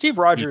anyone. Steve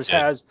Rogers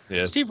has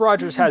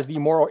the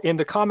moral, in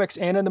the comics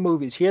and in the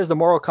movies, he has the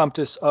moral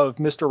compass of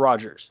Mr.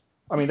 Rogers.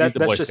 I mean, that's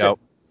the Boy just Scout.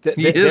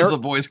 He is the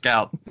Boy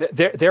Scout.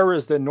 There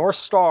is the North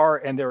Star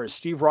and there is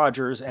Steve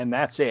Rogers, and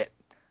that's it,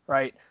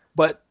 right?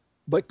 But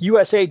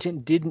U.S.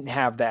 Agent didn't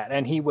have that,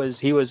 and he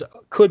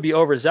could be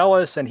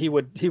overzealous, and he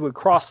would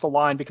cross the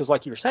line because,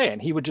 like you were saying,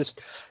 he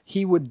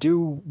would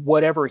do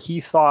whatever he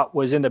thought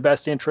was in the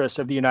best interest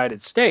of the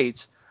United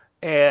States.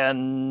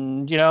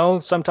 And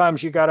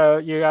sometimes you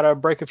gotta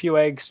break a few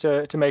eggs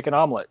to make an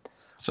omelet.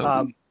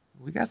 So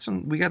we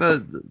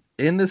gotta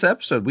in this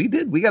episode.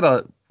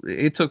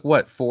 It took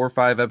what 4 or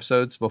 5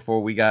 episodes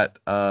before we got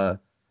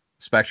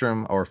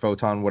Spectrum or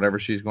Photon, whatever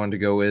she's going to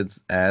go with.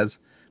 As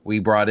we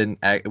brought in,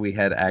 we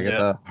had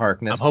Agatha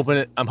Harkness.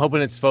 I'm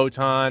hoping it's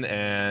Photon,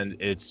 and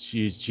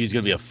she's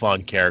gonna be a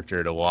fun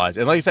character to watch.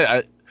 And like I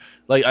said,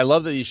 I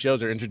love that these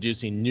shows are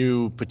introducing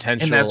new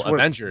potential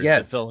Avengers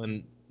to fill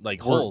in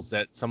holes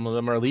that some of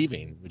them are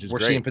leaving, which is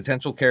great. We're seeing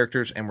potential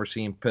characters, and we're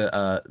seeing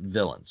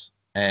villains.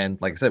 And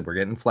like I said, we're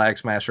getting Flag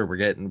Smasher, we're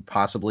getting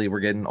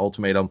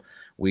Ultimatum,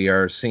 we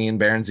are seeing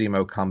Baron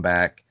Zemo come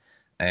back,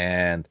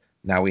 and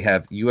now we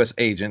have U.S.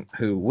 Agent,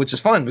 which is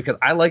fun because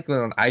I like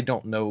when I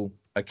don't know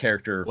a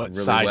character what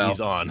really side well.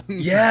 He's on.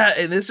 Yeah,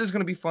 and this is going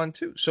to be fun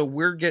too. So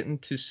we're getting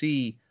to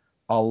see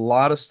a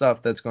lot of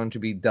stuff that's going to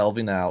be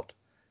delving out.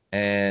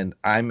 And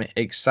I'm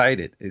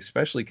excited,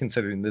 especially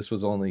considering this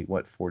was only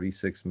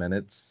 46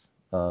 minutes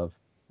of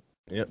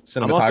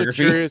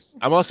cinematography.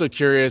 I'm also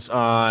curious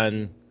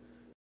on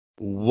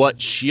what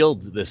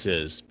shield this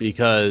is,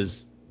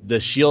 because the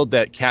shield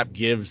that Cap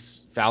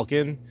gives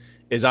Falcon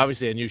is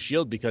obviously a new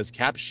shield because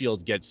Cap's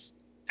shield gets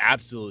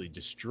absolutely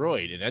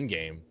destroyed in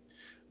Endgame.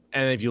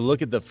 And if you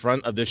look at the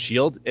front of this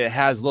shield, it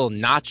has little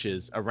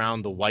notches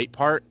around the white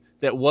part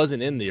that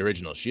wasn't in the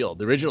original shield.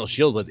 The original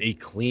shield was a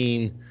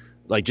clean,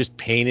 just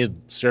painted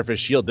surface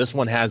shield. This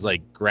one has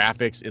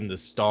graphics in the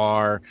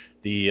star,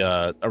 the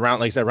around,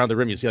 like I said, around the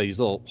rim. You see these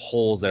little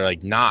holes that are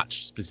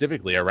notched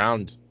specifically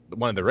around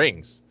one of the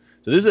rings.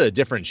 So this is a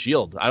different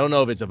shield. I don't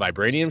know if it's a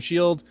vibranium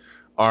shield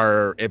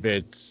or if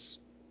it's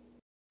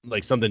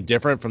something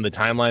different from the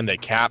timeline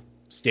that Cap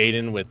stayed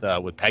in with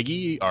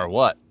Peggy or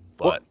what.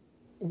 But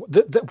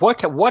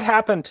what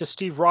happened to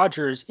Steve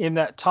Rogers in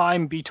that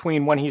time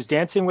between when he's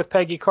dancing with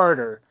Peggy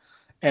Carter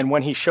and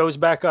when he shows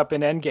back up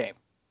in Endgame?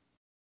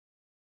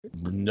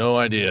 No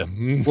idea.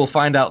 We'll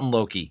find out in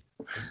Loki.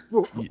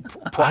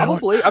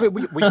 Probably. I mean,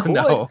 we could.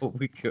 No,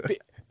 we could.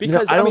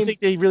 Because I don't think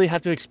they really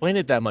have to explain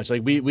it that much.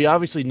 We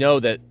obviously know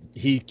that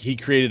he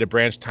created a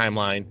branch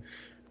timeline,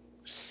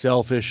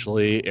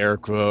 selfishly, air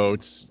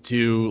quotes,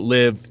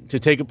 to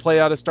take a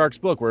play out of Stark's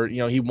book, where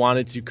he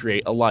wanted to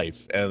create a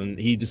life, and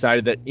he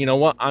decided that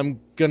I'm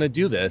gonna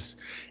do this,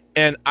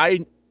 and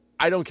I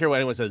don't care what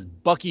anyone says.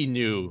 Bucky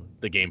knew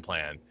the game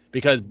plan,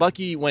 because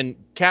Bucky, when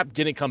Cap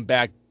didn't come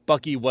back,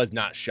 Bucky was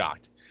not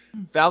shocked.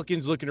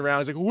 Falcon's looking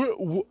around, he's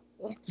like,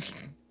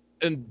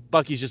 and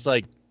Bucky's just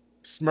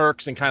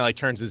smirks and kind of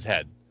turns his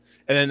head.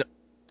 And then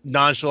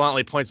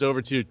nonchalantly points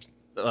over to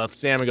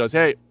Sam and goes,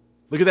 "Hey,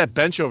 look at that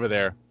bench over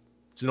there.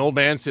 It's an old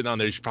man sitting on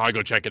there. You should probably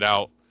go check it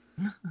out."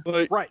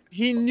 But Right.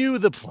 he knew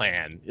the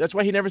plan. That's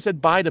why he never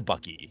said bye to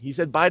Bucky. He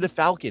said bye to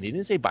Falcon. He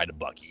didn't say bye to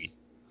Bucky.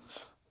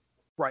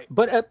 Right.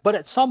 But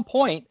at some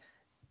point,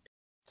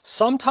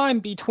 sometime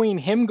between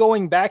him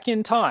going back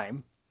in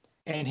time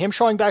and him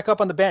showing back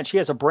up on the bench, he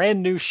has a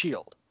brand new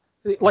shield.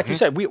 Like you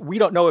said, we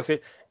don't know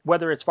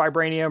whether it's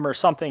vibranium or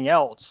something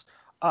else.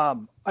 I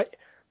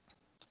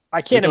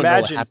can't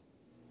imagine.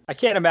 I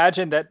can't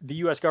imagine that the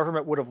U.S.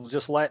 government would have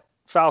just let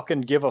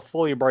Falcon give a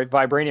fully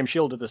vibranium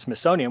shield to the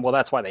Smithsonian. Well,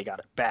 that's why they got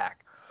it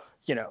back,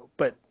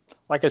 But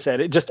like I said,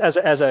 it just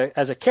as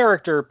a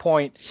character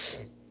point,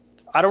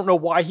 I don't know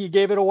why he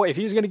gave it away. If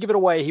he's going to give it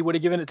away, he would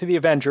have given it to the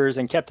Avengers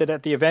and kept it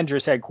at the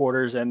Avengers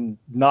headquarters and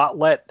not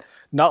let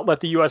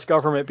the U.S.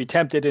 government be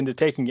tempted into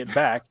taking it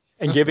back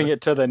and giving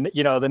it to the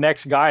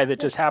next guy that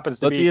just happens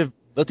to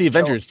let the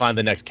Avengers find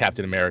the next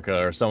Captain America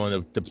or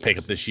someone to pick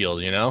up the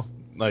shield.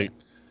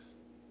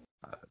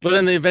 But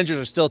then the Avengers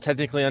are still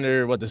technically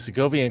under the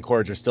Sokovian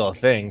Accords are still a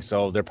thing,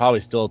 so they're probably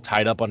still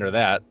tied up under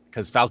that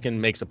because Falcon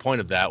makes a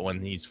point of that when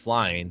he's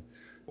flying.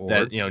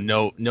 That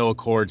no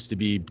accords to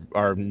be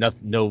or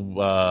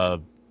no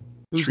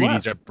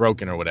treaties are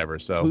broken or whatever.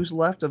 So who's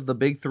left of the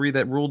big three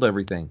that ruled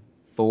everything?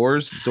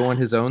 Thor's doing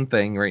his own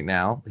thing right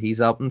now.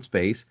 He's up in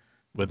space.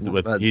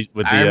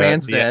 Iron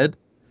Man's dead.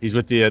 He's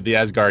with the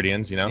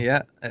Asgardians,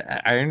 Yeah,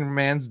 Iron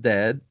Man's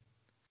dead,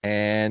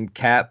 and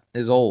Cap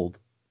is old.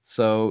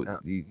 So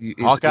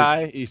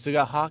Hawkeye, you still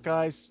got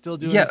Hawkeye still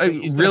doing. Yeah,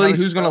 really,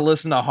 who's going to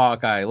listen to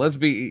Hawkeye?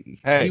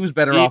 He was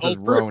better off as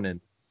Ronin.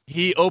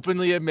 He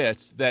openly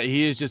admits that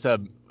he is just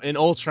in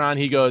Ultron.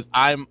 He goes,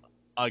 "I'm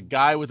a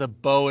guy with a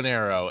bow and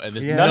arrow," and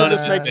none of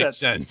this makes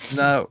sense.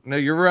 No,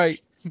 you're right.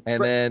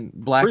 And then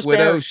Black Bruce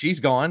Widow, Banner. she's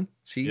gone.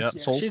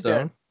 She's Soul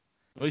Stone.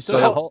 We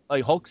still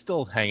have Hulk's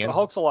still hanging. Well,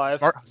 Hulk's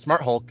alive.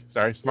 Smart Hulk.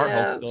 Sorry, Hulk's still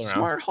around.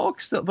 Smart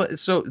Hulk still. But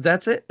so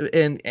that's it.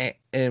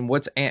 And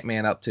what's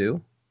Ant-Man up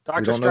to?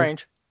 Doctor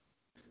Strange.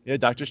 Yeah,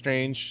 Doctor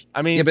Strange.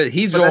 I mean, but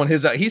he's going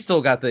his. He's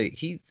still got the.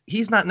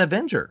 He's not an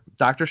Avenger.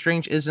 Doctor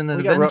Strange isn't an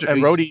Avenger.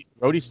 And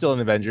Rhodey's still an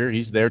Avenger.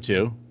 He's there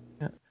too.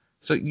 Yeah.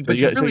 So you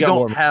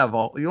don't have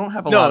a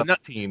lot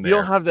of team there. You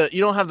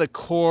don't have the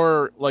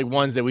core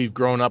ones that we've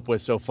grown up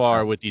with so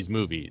far with these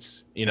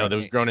movies. That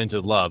we've grown into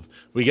love.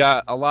 We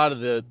got a lot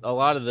of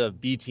the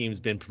B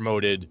teams been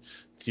promoted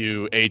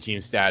to A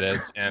team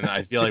status, and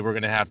I feel like we're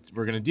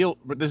gonna deal.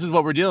 This is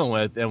what we're dealing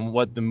with, and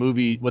what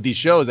these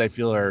shows I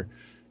feel are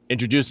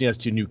introducing us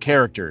to new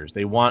characters.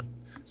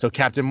 So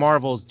Captain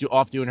Marvel's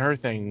off doing her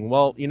thing.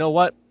 Well, you know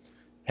what?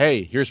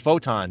 Hey, here's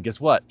Photon.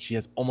 Guess what? She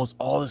has almost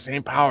all the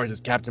same powers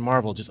as Captain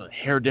Marvel, just a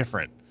hair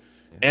different.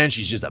 Yeah. And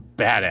she's just a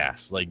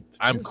badass.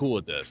 I'm cool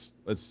with this.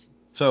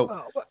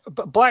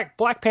 But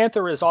Black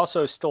Panther is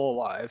also still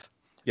alive.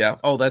 Yeah.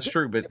 Oh, that's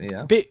true. But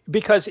yeah.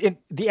 Because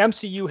the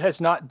MCU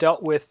has not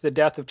dealt with the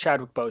death of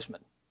Chadwick Boseman.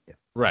 Yeah.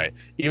 Right.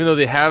 Even though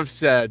they have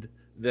said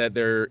that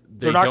they're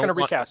not going to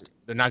recast him.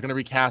 They're not going to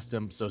recast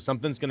him, so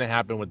something's going to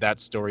happen with that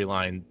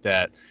storyline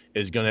that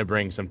is going to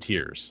bring some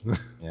tears.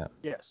 Yeah.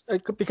 Yes,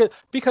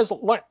 because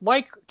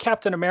like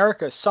Captain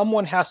America,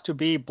 someone has to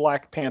be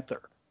Black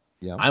Panther.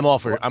 Yeah. I'm all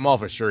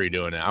for Shuri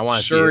doing it. I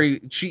want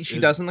Shuri. She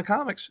does in the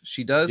comics.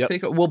 She does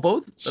take it. Well,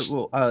 both. She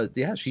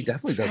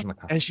definitely does in the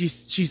comics. And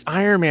she's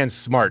Iron Man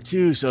smart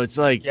too. So it's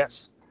like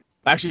yes.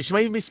 Actually, she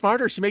might even be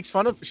smarter. She makes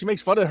fun of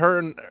her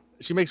and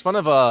she makes fun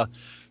of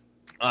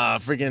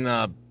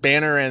freaking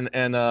Banner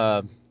and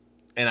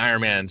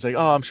Iron Man. It's like,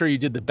 oh, I'm sure you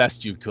did the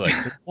best you could.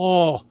 It's like,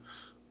 oh.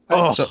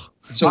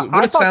 So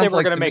I thought they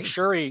were going to make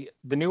Shuri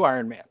the new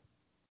Iron Man.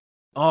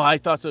 Oh, I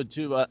thought so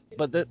too.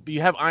 But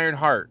you have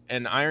Ironheart,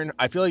 and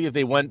I feel like if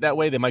they went that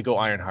way, they might go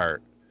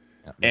Ironheart.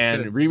 Yeah,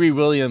 and Riri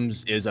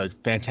Williams is a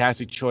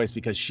fantastic choice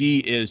because she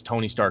is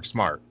Tony Stark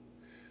smart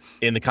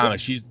in the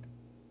comics.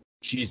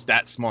 She's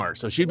that smart,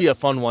 so she'd be a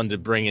fun one to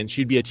bring in.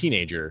 She'd be a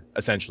teenager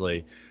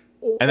essentially,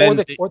 or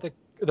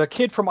the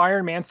kid from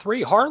Iron Man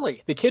 3,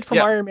 Harley, the kid from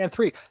Iron Man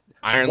 3.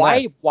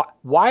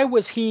 Why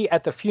was he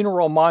at the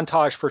funeral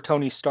montage for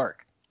Tony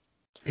Stark?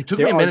 It took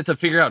me a minute to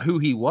figure out who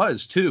he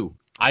was too.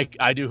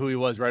 I knew who he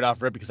was right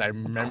off rip because I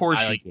remember. Of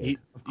course you did.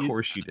 Of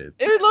course you did.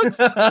 He looked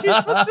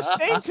the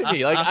same to me.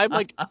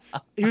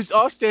 He was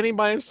off standing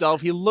by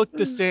himself. He looked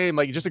the same,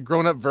 just a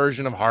grown-up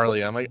version of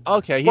Harley. I'm like,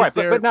 okay, he's right,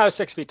 there. But now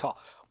 6 feet tall.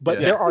 But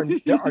there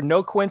are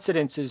no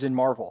coincidences in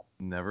Marvel.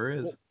 Never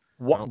is.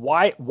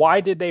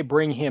 Why did they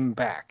bring him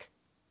back?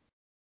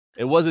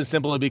 It wasn't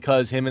simply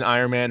because him and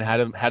Iron Man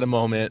had a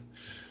moment,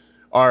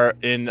 or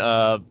in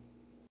what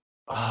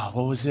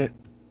was it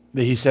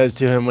that he says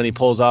to him when he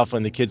pulls off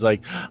when the kid's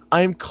like,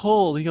 "I'm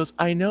cold." He goes,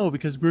 "I know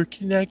because we're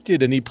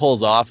connected," and he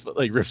pulls off,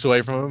 rips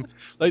away from him.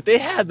 They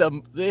had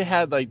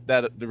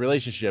the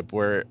relationship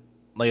where,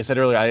 like I said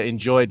earlier, I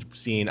enjoyed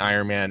seeing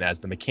Iron Man as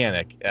the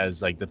mechanic, as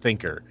the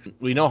thinker.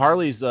 We know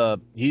Harley's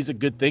he's a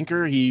good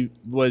thinker. He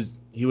was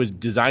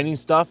designing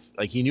stuff.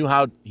 He knew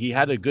how, he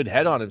had a good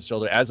head on his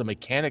shoulder as a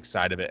mechanic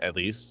side of it, at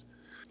least.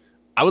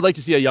 I would like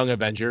to see a Young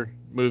Avenger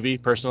movie,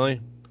 personally.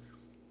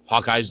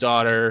 Hawkeye's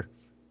daughter,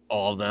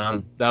 all of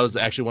them. That was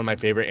actually one of my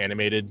favorite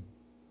animated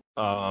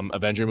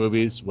Avenger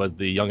movies. Was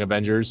the Young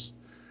Avengers,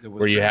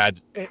 where you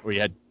had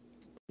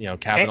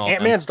Cap and all.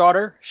 Ant-Man's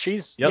daughter.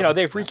 She's Yep.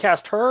 they've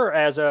recast her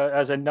as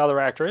another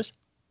actress.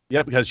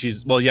 Yeah, because she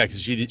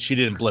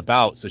didn't blip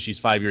out, so she's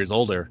 5 years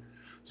older.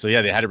 So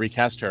yeah, they had to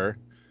recast her.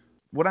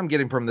 What I'm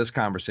getting from this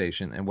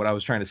conversation and what I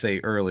was trying to say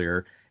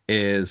earlier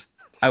is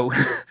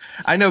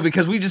I know,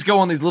 because we just go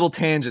on these little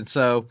tangents.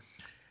 So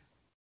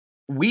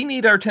we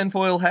need our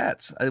tinfoil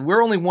hats.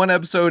 We're only one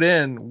episode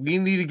in. We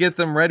need to get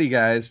them ready,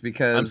 guys,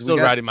 because I'm still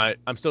riding my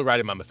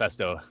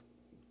Mephisto.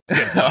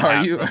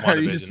 Are you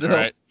still?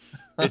 Right?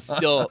 It's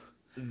still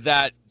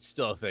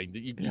a thing.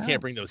 You can't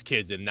bring those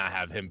kids and not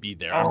have him be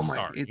there. I'm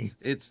sorry.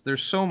 It's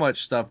there's so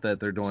much stuff that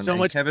they're doing. So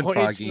much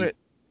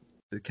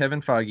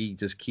Kevin Feige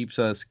just keeps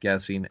us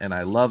guessing, and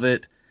I love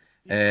it.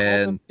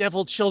 And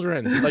devil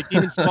children like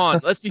Demon Spawn.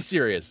 Let's be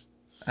serious.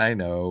 I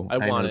know. I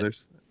want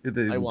it.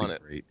 I want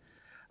it. Great.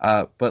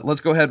 But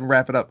let's go ahead and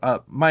wrap it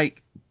up.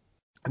 Mike,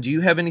 do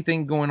you have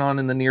anything going on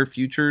in the near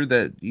future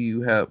that you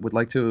would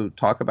like to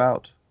talk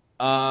about?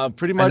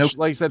 Pretty much,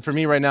 like I said, for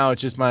me right now,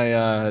 it's just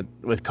my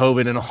with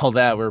COVID and all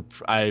that.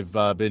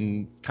 I've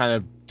been kind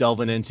of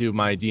delving into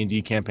my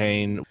D&D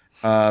campaign.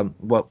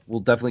 Well,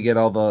 we'll definitely get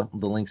all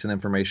the links and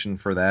information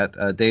for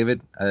that.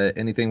 David,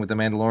 anything with the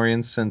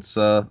Mandalorians since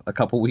a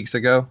couple weeks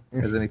ago?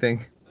 Has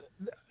anything?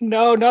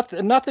 No,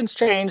 nothing's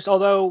changed.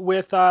 Although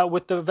with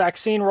the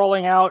vaccine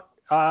rolling out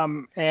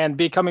and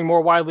becoming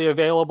more widely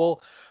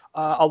available,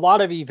 a lot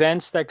of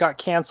events that got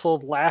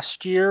canceled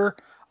last year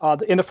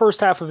in the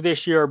first half of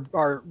this year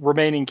are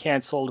remaining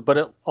canceled,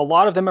 but a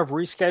lot of them have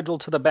rescheduled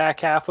to the back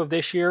half of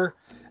this year,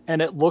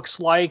 and it looks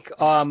like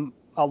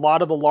a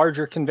lot of the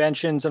larger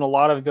conventions and a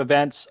lot of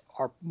events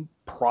are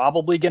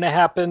probably going to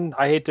happen.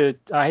 I hate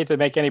to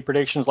make any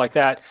predictions like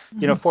that.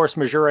 Mm-hmm. Force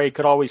majeure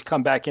could always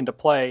come back into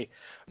play,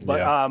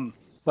 but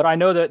but I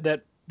know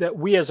that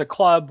we as a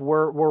club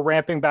we're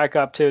ramping back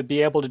up to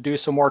be able to do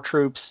some more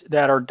troops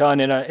that are done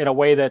in a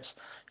way that's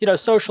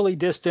socially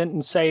distant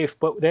and safe,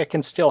 but that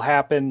can still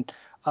happen.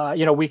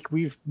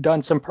 We've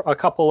done a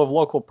couple of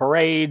local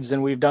parades,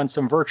 and we've done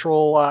some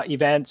virtual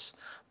events.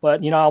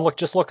 But I'm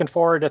looking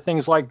forward to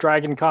things like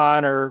Dragon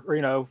Con or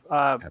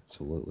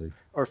absolutely,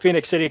 or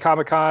Phoenix City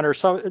Comic Con or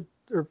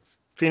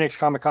Phoenix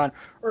Comic Con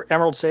or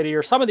Emerald City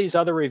or some of these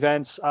other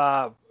events.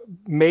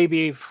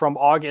 Maybe from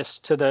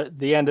August to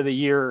the end of the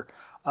year.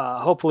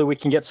 Hopefully we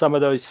can get some of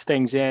those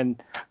things in.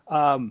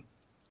 Other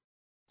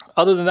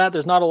than that,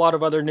 there's not a lot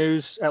of other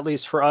news, at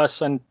least for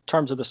us in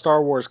terms of the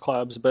Star Wars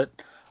clubs. But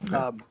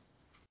I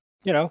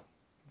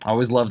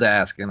always love to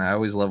ask, and I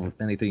always love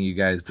anything you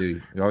guys do.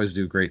 You always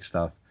do great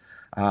stuff.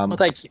 Well,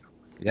 thank you.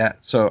 Yeah.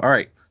 So, all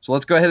right. So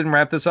let's go ahead and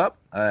wrap this up.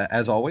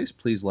 As always,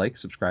 please like,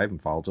 subscribe, and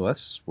follow to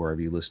us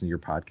wherever you listen to your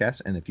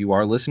podcast. And if you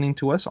are listening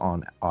to us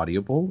on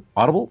Audible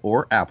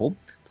or Apple,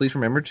 please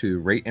remember to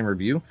rate and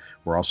review.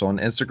 We're also on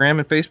Instagram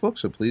and Facebook,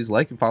 so please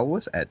like and follow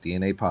us at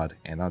DNA Pod,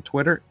 and on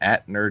Twitter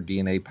at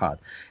NerdDNA Pod.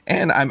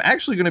 And I'm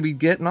actually going to be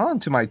getting on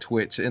to my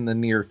Twitch in the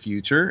near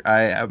future.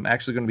 I'm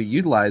actually going to be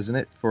utilizing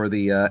it for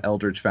the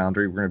Eldritch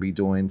Foundry. We're going to be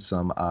doing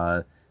some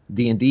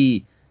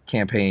D&D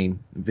campaign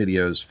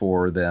videos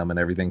for them and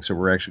everything, so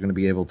we're actually going to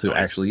be able to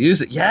actually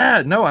use it.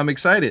 Yeah, no, I'm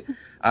excited.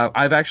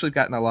 I've actually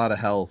gotten a lot of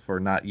hell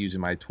for not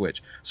using my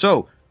Twitch,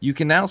 so you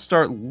can now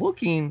start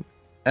looking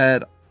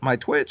at my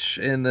Twitch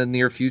in the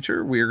near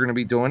future. We're going to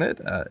be doing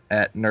it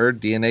at Nerd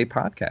DNA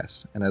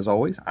Podcast. And as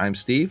always, I'm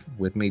Steve.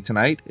 With me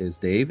tonight is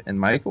Dave and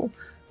Michael.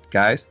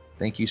 Guys,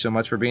 thank you so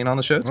much for being on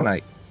the show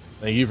tonight.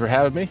 Thank you for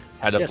having me.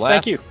 Had a blast.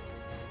 Thank you.